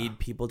you need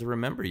people to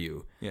remember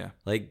you. Yeah.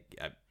 Like,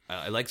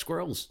 I like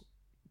squirrels.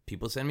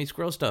 People send me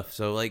squirrel stuff.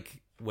 So,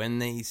 like, when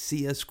they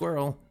see a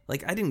squirrel,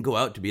 like, I didn't go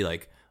out to be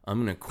like,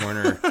 I'm going to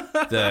corner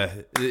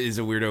is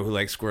a weirdo who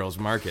likes squirrels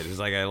market. It's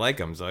like, I like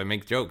them, so I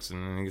make jokes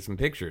and I get some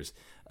pictures.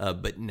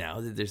 But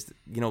now that there's,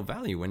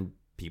 value when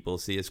people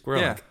see a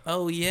squirrel. Like,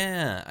 oh,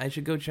 yeah, I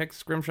should go check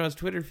Scrimshaw's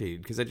Twitter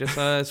feed because I just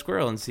saw a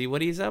squirrel and see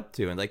what he's up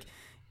to. And, like,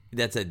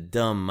 that's a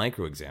dumb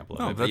micro example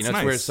of it. But, that's it's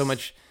nice. where so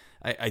much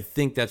I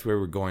think that's where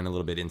we're going a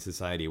little bit in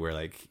society, where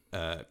like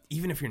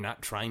even if you're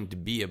not trying to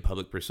be a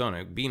public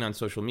persona, being on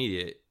social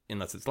media,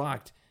 unless it's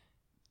locked,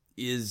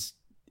 is,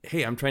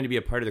 hey, I'm trying to be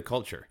a part of the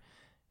culture.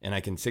 And I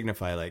can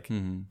signify like,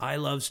 I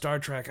love Star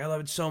Trek. I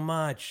love it so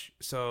much.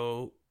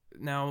 So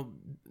now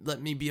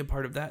let me be a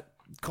part of that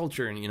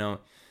culture. And,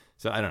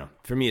 so I don't know.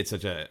 For me, it's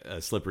such a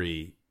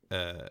slippery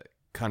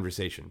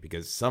conversation,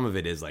 because some of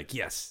it is like,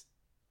 yes,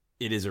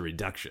 it is a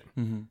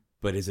reduction,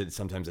 but is it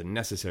sometimes a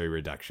necessary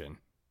reduction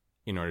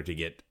in order to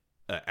get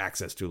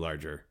access to a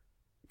larger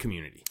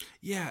community?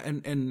 Yeah.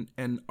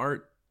 And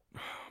art,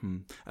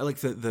 I like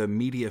the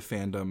media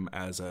fandom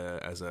as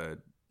a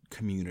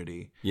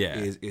community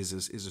is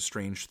a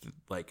strange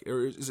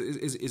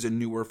is a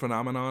newer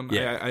phenomenon.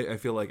 I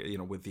feel like,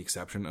 with the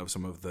exception of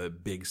some of the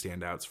big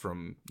standouts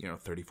from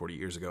 30-40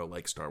 years ago,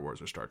 like Star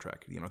Wars or Star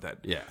Trek,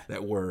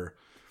 that were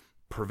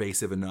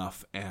pervasive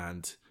enough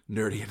and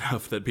nerdy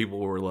enough that people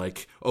were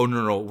like, oh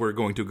no, we're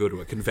going to go to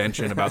a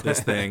convention about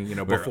this thing,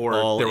 before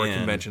there were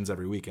conventions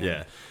every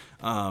weekend.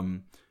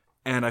 And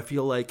I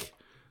feel like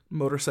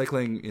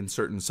motorcycling in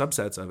certain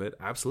subsets of it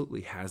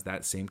absolutely has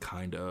that same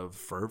kind of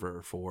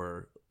fervor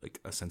for like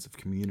a sense of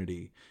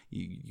community.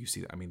 You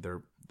see, I mean,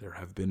 there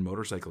have been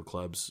motorcycle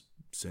clubs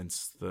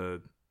since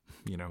the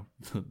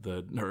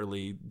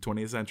early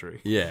 20th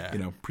century.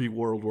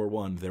 Pre-World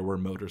War I, there were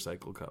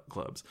motorcycle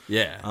clubs.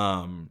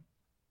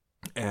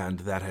 And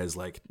that has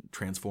like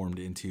transformed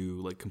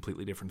into like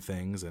completely different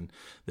things. And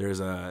there's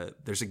a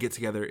get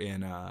together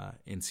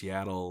in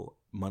Seattle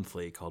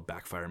monthly called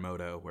Backfire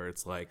Moto, where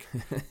it's like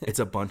it's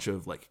a bunch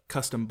of like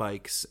custom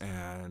bikes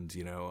and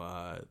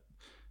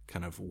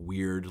kind of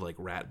weird like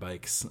rat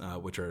bikes,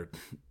 which are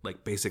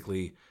like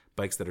basically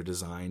bikes that are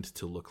designed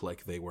to look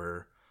like they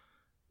were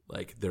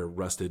like they're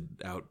rusted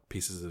out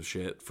pieces of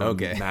shit from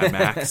Mad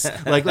Max.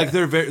 like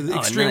they're very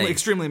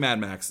extremely Mad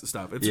Max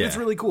stuff. It's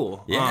really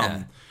cool.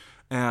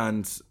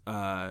 And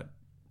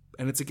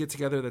it's a get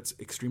together that's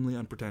extremely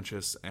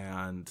unpretentious,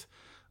 and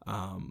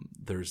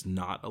there's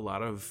not a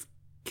lot of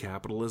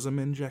capitalism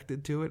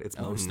injected to it. It's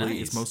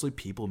mostly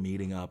people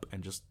meeting up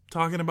and just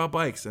talking about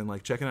bikes and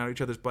like checking out each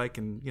other's bike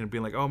and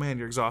being like, oh man,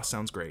 your exhaust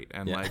sounds great,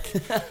 and like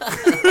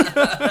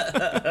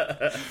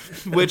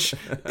which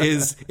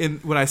is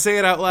when I say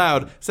it out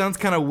loud sounds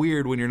kind of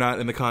weird when you're not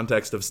in the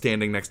context of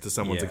standing next to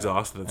someone's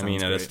exhaust. That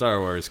sounds at great. A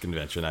Star Wars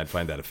convention I'd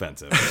find that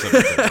offensive,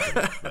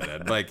 but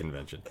at a bike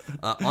convention.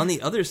 On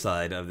the other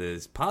side of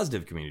this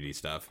positive community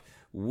stuff,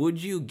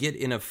 would you get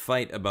in a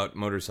fight about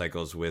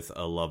motorcycles with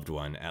a loved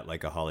one at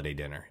like a holiday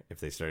dinner if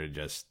they started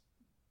just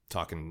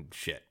talking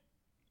shit?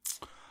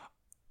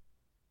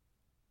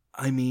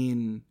 I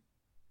mean,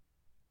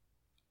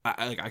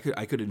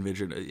 I could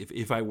envision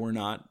if I were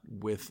not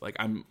with like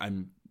I'm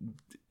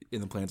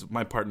in the plans.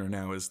 My partner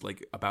now is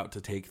like about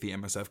to take the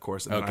MSF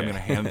course, and then I'm going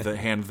to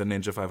hand the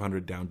Ninja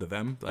 500 down to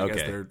them as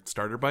their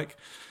starter bike,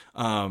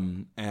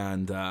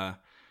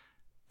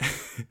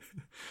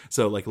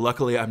 so like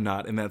luckily I'm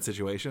not in that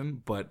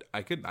situation, but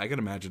I could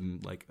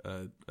imagine like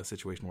a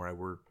situation where I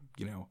were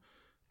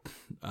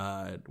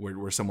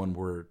where someone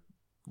were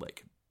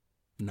like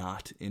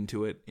not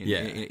into it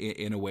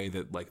in a way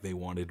that like they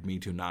wanted me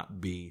to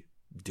not be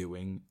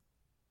doing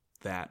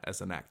that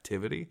as an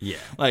activity.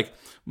 Like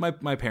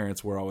my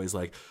parents were always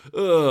like,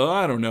 oh,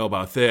 I don't know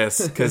about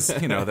this, because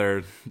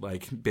they're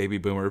like baby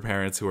boomer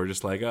parents who are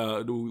just like,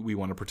 we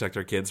want to protect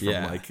our kids from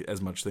like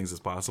as much things as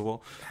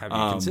possible. Have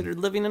you considered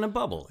living in a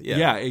bubble?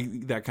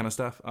 That kind of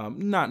stuff.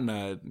 Not in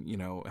a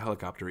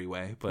helicopter-y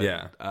way,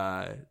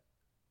 but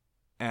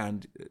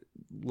and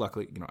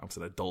luckily I was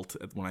an adult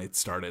when I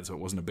started, so it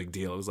wasn't a big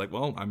deal. It was like,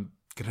 well, I'm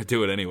gonna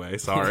do it anyway,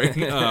 sorry.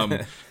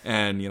 And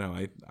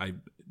I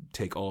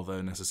take all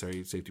the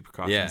necessary safety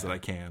precautions that I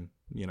can,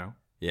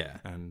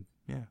 and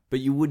but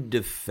you would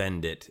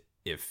defend it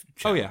if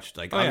challenged.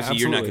 Like obviously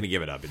you're not going to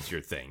give it up. It's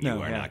your thing.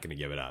 You are not going to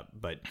give it up,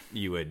 but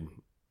you would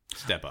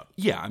step up.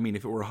 I mean,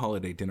 if it were a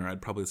holiday dinner,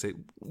 I'd probably say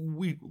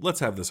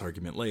let's have this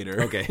argument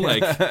later.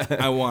 Like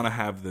I want to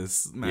have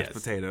this mashed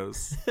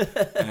potatoes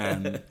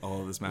and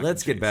all of this mac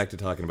Let's and get cheese. back to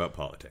talking about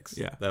politics.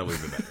 That'll be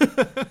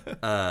the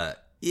better.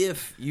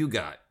 If you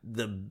got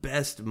the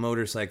best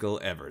motorcycle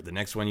ever, the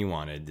next one you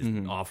wanted,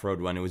 this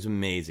off-road one, it was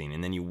amazing,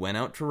 and then you went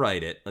out to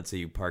ride it. Let's say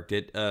you parked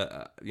it,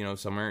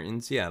 somewhere in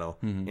Seattle,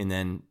 and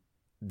then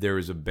there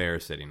was a bear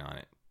sitting on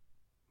it.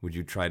 Would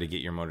you try to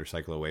get your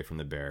motorcycle away from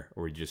the bear,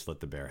 or would you just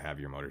let the bear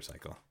have your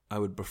motorcycle? I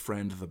would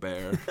befriend the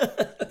bear,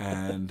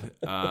 and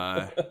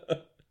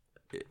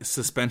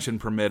suspension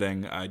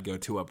permitting, I'd go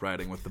 2-up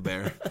riding with the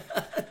bear.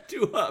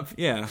 2-up?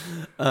 Yeah.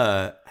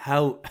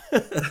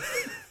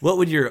 What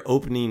would your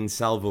opening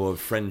salvo of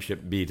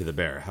friendship be to the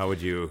bear? How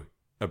would you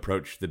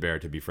approach the bear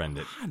to befriend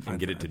it and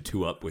get it to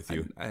 2-up with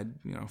you? I'd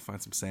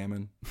find some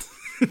salmon,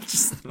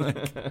 just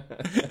like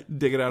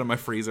dig it out of my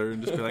freezer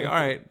and just be like, all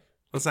right,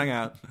 let's hang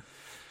out.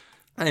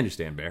 I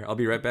understand, bear. I'll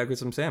be right back with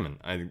some salmon.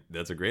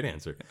 That's a great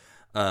answer.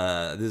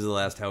 This is the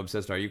last How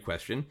Obsessed Are You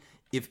question.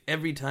 If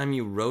every time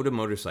you rode a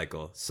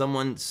motorcycle,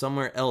 someone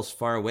somewhere else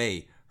far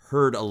away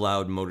heard a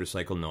loud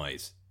motorcycle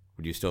noise,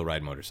 would you still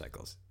ride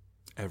motorcycles?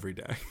 Every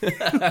day.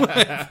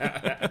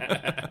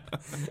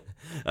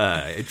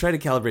 I try to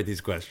calibrate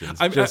these questions.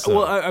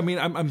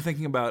 I'm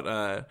thinking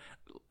about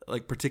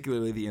like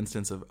particularly the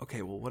instance of,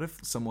 okay, well, what if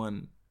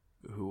someone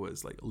who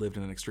was like lived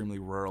in an extremely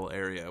rural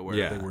area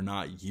where they were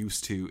not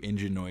used to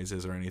engine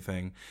noises or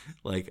anything,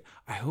 like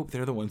I hope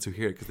they're the ones who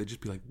hear it, because they'd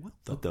just be like, what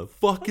the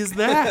fuck is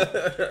that?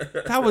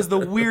 That was the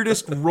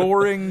weirdest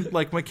roaring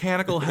like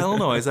mechanical hell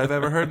noise I've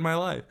ever heard in my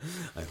life.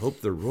 I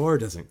hope the roar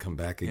doesn't come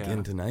back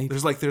again tonight.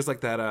 There's like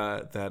that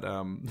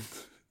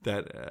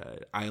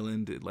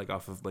island like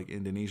off of like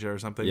Indonesia or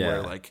something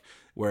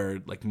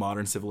where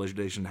modern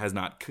civilization has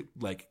not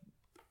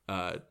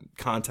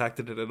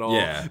contacted it at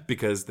all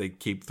because they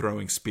keep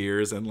throwing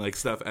spears and like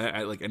stuff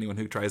at like anyone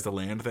who tries to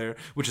land there,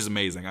 which is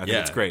amazing. I think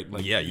it's great.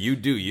 Like, you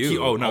do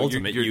you. Oh no,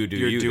 Ultimate, you're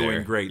doing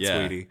there. Great,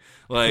 sweetie.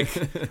 Like,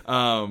 but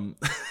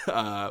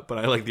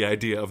I like the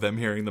idea of them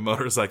hearing the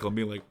motorcycle and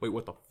being like, wait,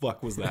 what the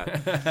fuck was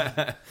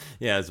that?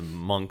 It's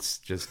monks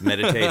just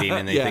meditating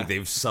and they think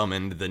they've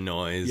summoned the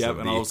noise. Yep,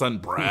 and all of a sudden,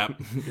 brap.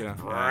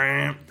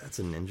 Brap. That's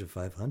a Ninja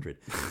 500.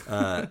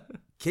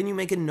 Can you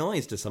make a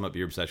noise to sum up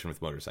your obsession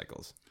with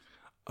motorcycles?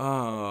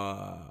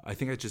 I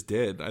think I just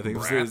did. I think it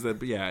was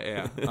that.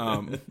 Yeah.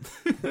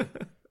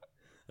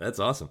 That's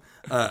awesome.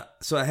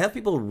 So I have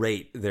people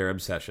rate their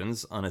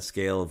obsessions on a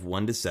scale of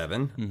 1 to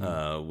 7.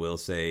 Mm-hmm. We'll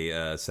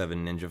say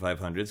 7 Ninja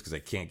 500s because I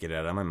can't get it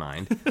out of my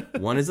mind.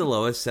 1 is the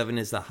lowest, 7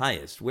 is the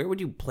highest. Where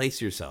would you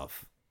place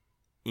yourself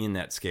in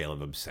that scale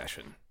of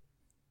obsession?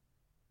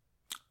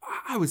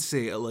 I would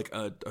say like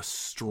a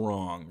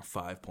strong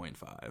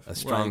 5.5. A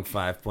strong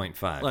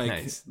 5.5. Like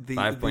nice.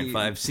 5.5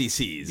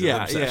 cc's.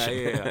 Yeah.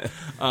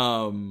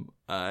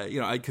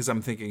 Because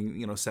I'm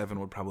thinking, 7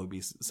 would probably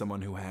be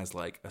someone who has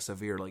like a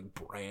severe like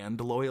brand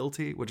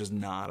loyalty, which is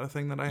not a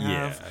thing that I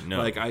have. Yeah, no.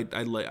 Like I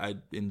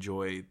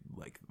enjoy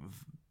like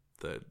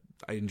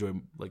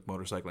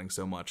motorcycling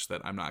so much that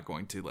I'm not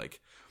going to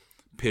like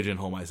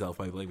pigeonhole myself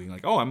by like being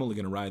like, oh, I'm only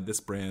going to ride this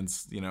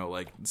brand's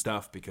like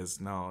stuff, because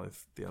no,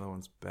 if the other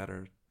one's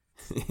better.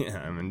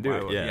 I'm gonna do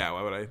it.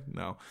 Why would I?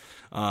 No.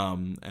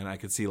 And I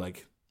could see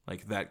like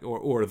that,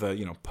 or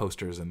the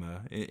posters in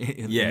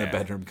the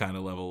bedroom kind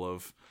of level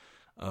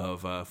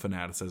of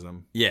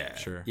fanaticism. Yeah,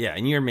 sure. Yeah,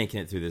 and you're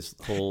making it through this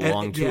whole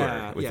long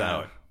tour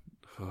without.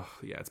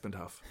 Yeah, it's been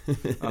tough.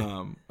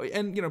 And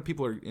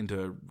people are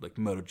into like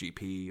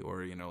MotoGP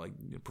or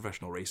like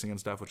professional racing and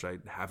stuff, which I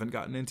haven't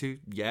gotten into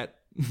yet.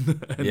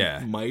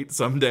 And might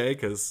someday,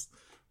 because.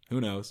 Who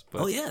knows?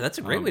 But, that's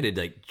a great way to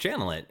like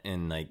channel it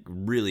and like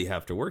really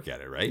have to work at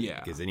it, right? Yeah,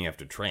 because then you have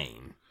to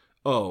train.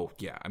 Oh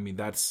yeah, I mean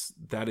that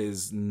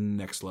is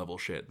next level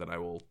shit that I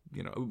will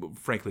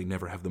frankly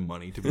never have the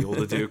money to be able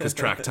to do, because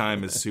track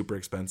time is super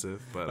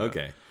expensive. But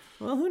okay,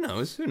 well who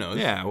knows?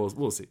 Yeah,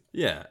 we'll see.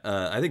 Yeah,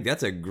 I think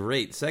that's a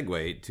great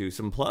segue to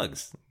some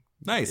plugs.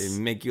 Nice. It'd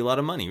make you a lot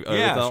of money with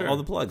sure. all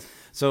the plugs.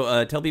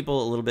 So tell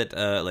people a little bit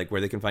like where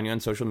they can find you on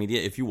social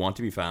media if you want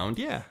to be found.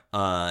 Yeah.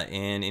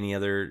 And any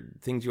other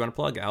things you want to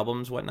plug,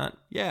 albums, whatnot.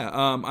 Yeah.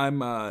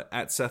 I'm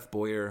at Seth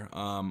Boyer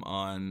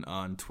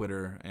on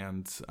Twitter,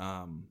 and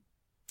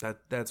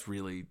that's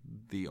really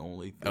the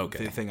only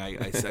thing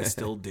I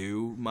still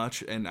do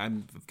much, and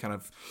I'm kind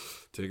of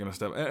taking a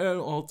step.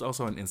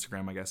 Also on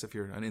Instagram, I guess, if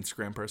you're an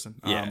Instagram person.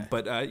 Yeah.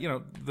 But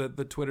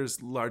the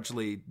Twitter's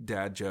largely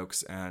dad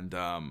jokes and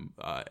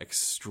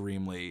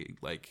extremely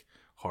like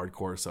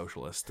hardcore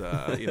socialist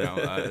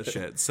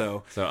shit.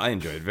 So I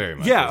enjoy it very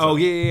much. Yeah. Oh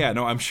yeah.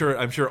 No, I'm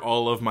sure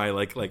all of my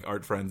like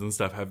art friends and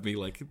stuff have me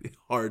like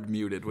hard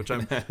muted, which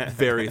I'm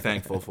very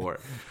thankful for.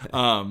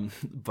 And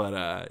then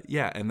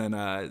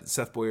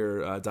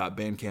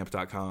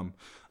SethBoyer.bandcamp.com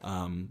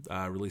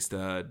released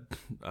a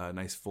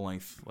nice full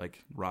length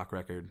like rock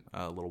record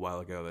a little while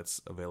ago that's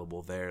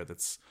available there.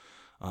 That's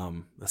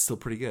still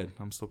pretty good.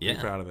 I'm still pretty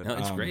proud of it. No,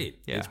 it's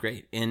great. Yeah. It's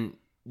great. And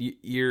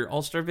your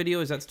All-Star video,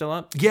 is that still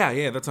up?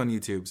 Yeah, that's on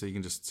YouTube, so you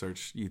can just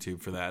search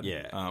YouTube for that.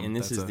 Yeah, and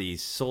this is the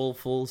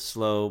soulful,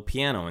 slow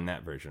piano in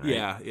that version,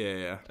 right?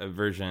 Yeah. A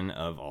version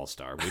of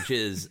All-Star, which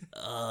is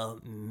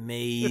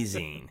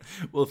amazing.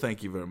 Well,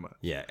 thank you very much.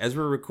 Yeah, as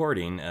we're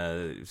recording,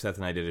 Seth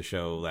and I did a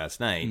show last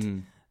night,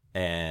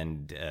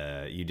 and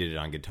you did it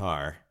on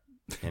guitar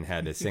and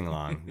had to sing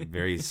along.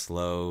 Very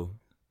slow,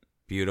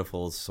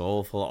 beautiful,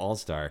 soulful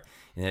All-Star,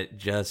 and it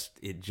just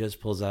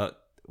pulls out.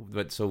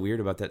 What's so weird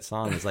about that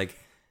song is like,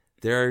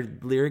 there are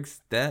lyrics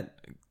that,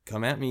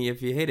 come at me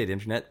if you hate it,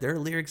 internet. There are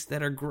lyrics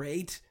that are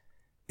great,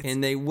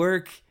 and they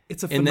work.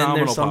 It's a phenomenal and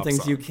then there's some things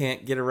song. you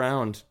can't get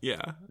around. Yeah.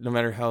 No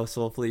matter how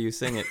soulfully you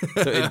sing it.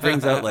 So it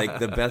brings out like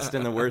the best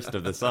and the worst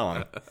of the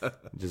song. It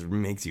just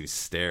makes you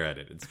stare at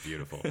it. It's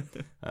beautiful.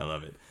 I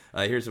love it.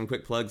 Here's some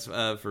quick plugs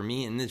for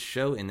me in this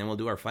show, and then we'll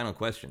do our final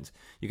questions.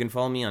 You can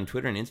follow me on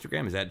Twitter and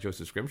Instagram as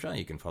 @Joseph Scrimshaw.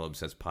 You can follow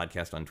Obsessed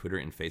Podcast on Twitter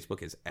and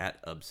Facebook as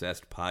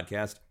 @Obsessed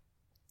Podcast.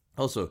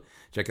 Also,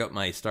 check out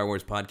my Star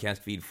Wars podcast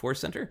feed, Force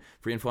Center.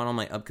 For info on all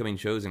my upcoming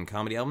shows and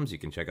comedy albums, you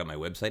can check out my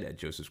website at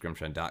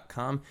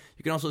josephscrimshaw.com.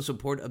 You can also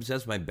support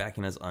Obsessed by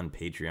backing us on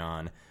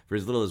Patreon. For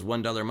as little as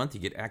 $1 a month,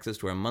 you get access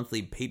to our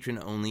monthly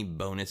patron-only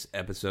bonus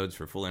episodes.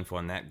 For full info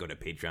on that, go to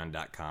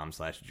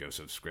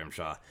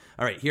patreon.com/josephscrimshaw.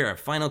 All right, here are our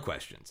final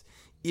questions.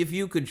 If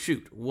you could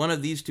shoot one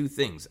of these two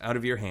things out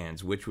of your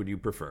hands, which would you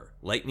prefer,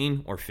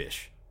 lightning or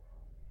fish?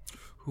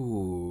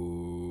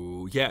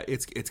 Ooh, yeah,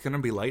 it's gonna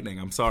be lightning.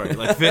 I'm sorry.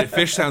 Like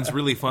fish sounds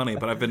really funny,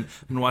 but I've been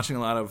watching a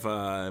lot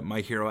of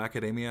My Hero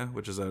Academia,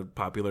 which is a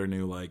popular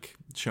new like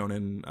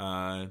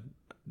shonen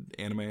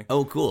anime.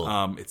 Oh, cool.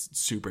 It's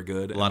super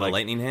good. A lot of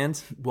lightning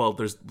hands? Well,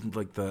 there's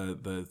like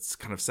the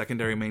kind of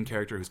secondary main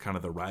character who's kind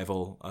of the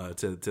rival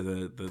to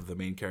the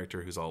main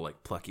character who's all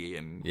like plucky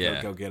and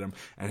go get him.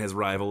 And his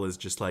rival is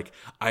just like,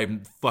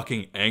 I'm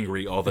fucking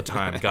angry all the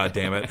time. God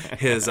damn it.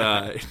 His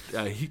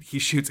he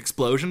shoots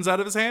explosions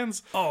out of his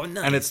hands. Oh,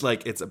 nice. And it's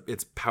like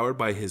it's powered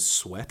by his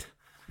sweat,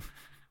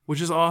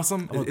 which is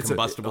awesome. Oh, it's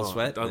combustible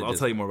sweat? I'll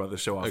tell you more about the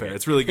show off air.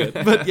 It's really good.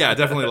 But yeah,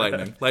 definitely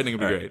lightning. Lightning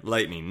would be great.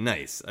 Lightning,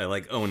 nice. I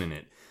like owning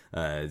it.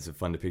 It's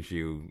fun to picture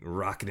you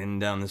rocketing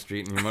down the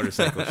street in your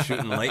motorcycle,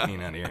 shooting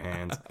lightning out of your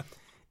hands.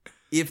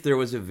 If there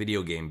was a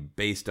video game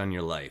based on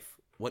your life,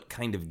 what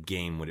kind of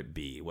game would it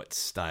be? What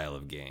style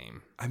of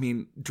game? I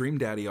mean, Dream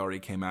Daddy already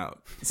came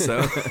out,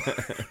 so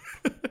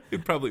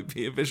it'd probably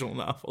be a visual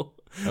novel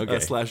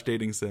 /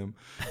 dating sim.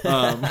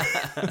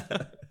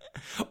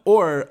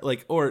 Or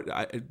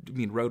I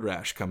mean, Road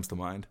Rash comes to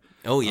mind.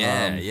 Oh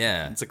yeah,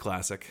 yeah, it's a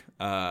classic.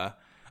 I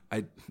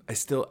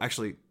still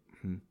actually.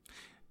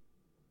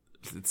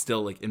 It's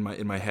still like in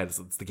my head.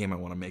 It's the game I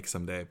want to make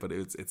someday. But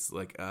it's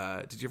like,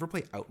 did you ever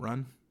play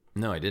Outrun?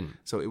 No, I didn't.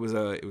 So it was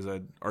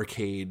a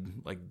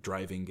arcade like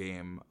driving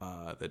game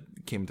that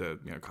came to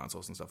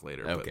consoles and stuff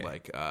later. Okay. But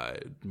like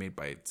made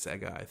by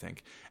Sega, I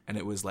think. And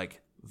it was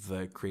like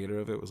the creator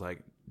of it was like,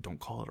 don't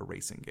call it a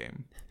racing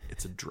game.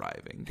 It's a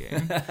driving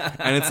game.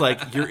 And it's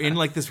like you're in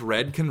like this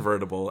red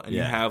convertible and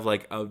you have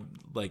like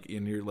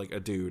you're like a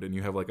dude and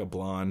you have like a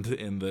blonde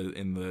in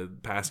the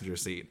passenger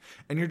seat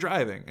and you're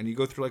driving and you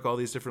go through like all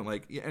these different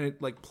and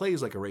it like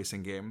plays like a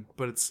racing game,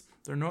 but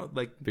they're not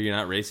like. But you're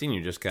not racing.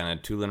 You're just kind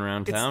of tooling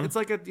around town. It's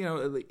like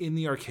in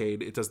the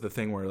arcade, it does the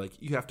thing where like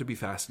you have to be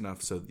fast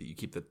enough so that you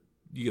get the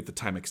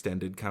time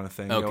extended kind of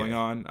thing going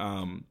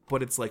on.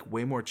 But it's like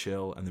way more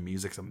chill and the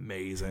music's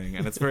amazing.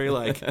 And it's very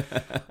like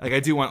I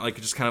do want like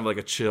just kind of like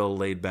a chill,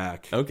 laid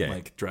back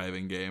like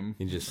driving game.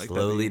 You just like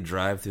slowly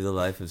drive through the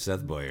life of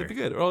Seth Boyer. That'd be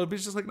good. Or it'd be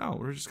just like, no,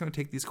 we're just going to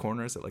take these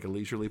corners at like a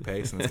leisurely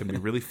pace and it's going to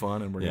be really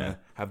fun and we're going to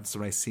have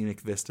some nice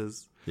scenic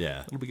vistas.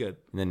 Yeah. It'll be good.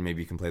 And then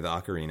maybe you can play the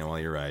ocarina while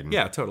you're riding.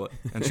 Yeah, totally.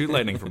 And shoot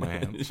lightning from my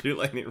hand. Shoot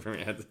lightning from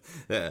your hand.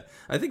 Yeah.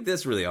 I think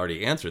this really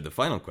already answered the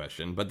final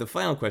question, but the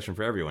final question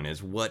for everyone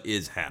is, what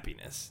is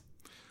happiness?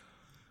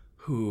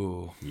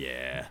 Ooh.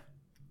 Yeah.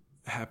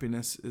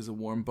 Happiness is a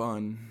warm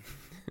bun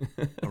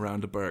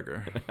around a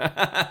burger.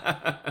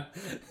 That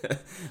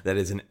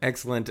is an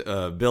excellent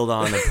build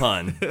on a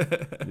pun.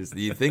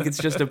 You think it's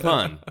just a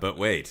pun, but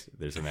wait,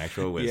 there's some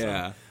actual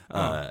wisdom.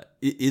 Yeah.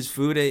 Is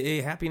food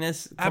a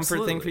happiness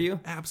comfort thing for you?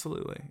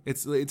 Absolutely.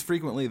 It's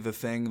frequently the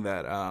thing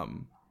that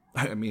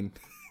I mean,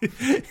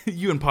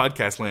 you in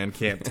podcast land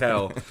can't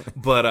tell,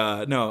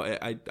 but no,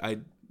 I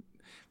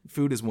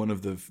food is one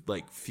of the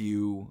like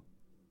few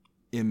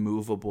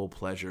immovable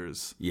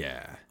pleasures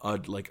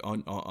like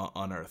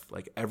on earth.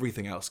 Like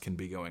everything else can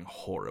be going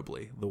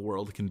horribly, the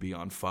world can be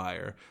on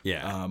fire,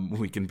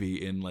 we can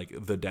be in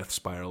like the death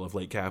spiral of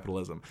late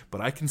capitalism, but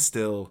I can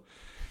still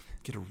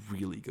get a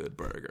really good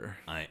burger.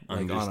 I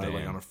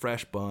understand. On a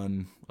fresh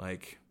bun,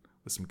 like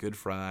with some good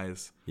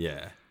fries,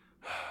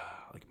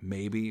 like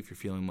maybe if you're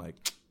feeling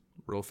like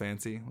real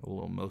fancy, a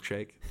little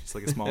milkshake, just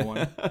like a small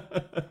one.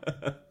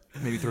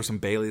 Maybe throw some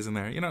Baileys in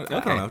there. I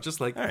don't know. Just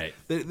like, all right.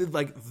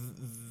 Like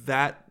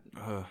that.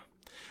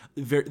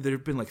 There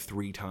have been like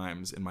 3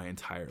 times in my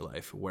entire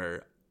life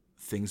where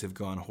things have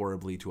gone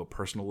horribly to a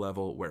personal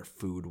level where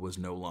food was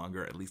no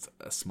longer at least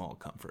a small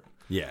comfort.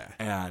 Yeah.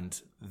 And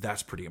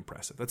that's pretty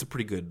impressive. That's a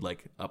pretty good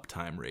like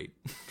uptime rate.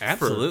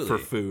 Absolutely. for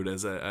food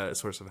as a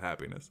source of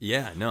happiness.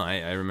 Yeah. No,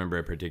 I remember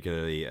a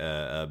particularly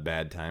a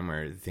bad time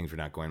where things were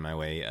not going my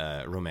way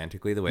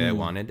romantically the way I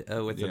wanted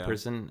with the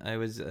person I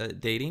was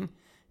dating.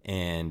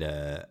 And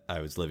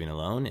I was living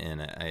alone,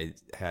 and I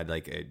had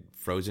like a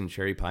frozen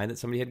cherry pie that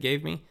somebody had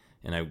gave me,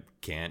 and I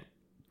can't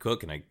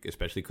cook, and I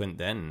especially couldn't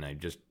then, and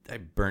I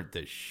burnt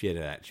the shit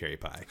out of that cherry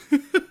pie.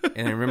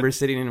 And I remember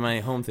sitting in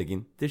my home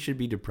thinking, this should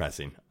be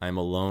depressing. I'm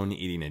alone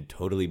eating a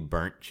totally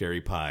burnt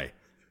cherry pie.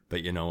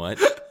 But you know what?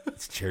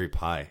 It's cherry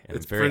pie, and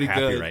I'm very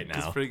happy right now.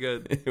 It's pretty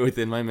good.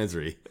 Within my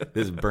misery,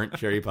 this burnt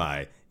cherry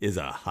pie is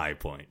a high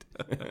point.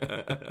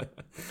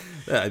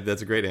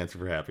 That's a great answer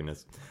for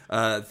happiness.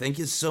 Thank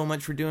you so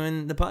much for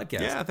doing the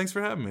podcast. Yeah, thanks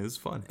for having me. It was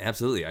fun.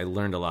 Absolutely. I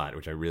learned a lot,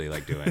 which I really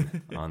like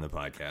doing on the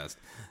podcast.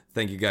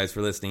 Thank you guys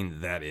for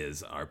listening. That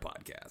is our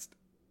podcast.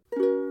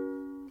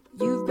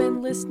 You've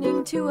been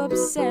listening to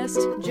Obsessed.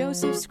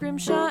 Joseph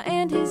Scrimshaw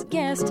and his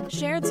guest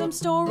shared some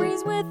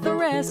stories with the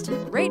rest.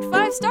 Rate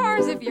 5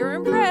 stars if you're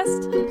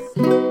impressed.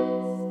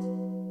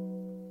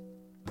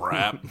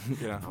 Brap.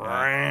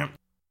 Yeah.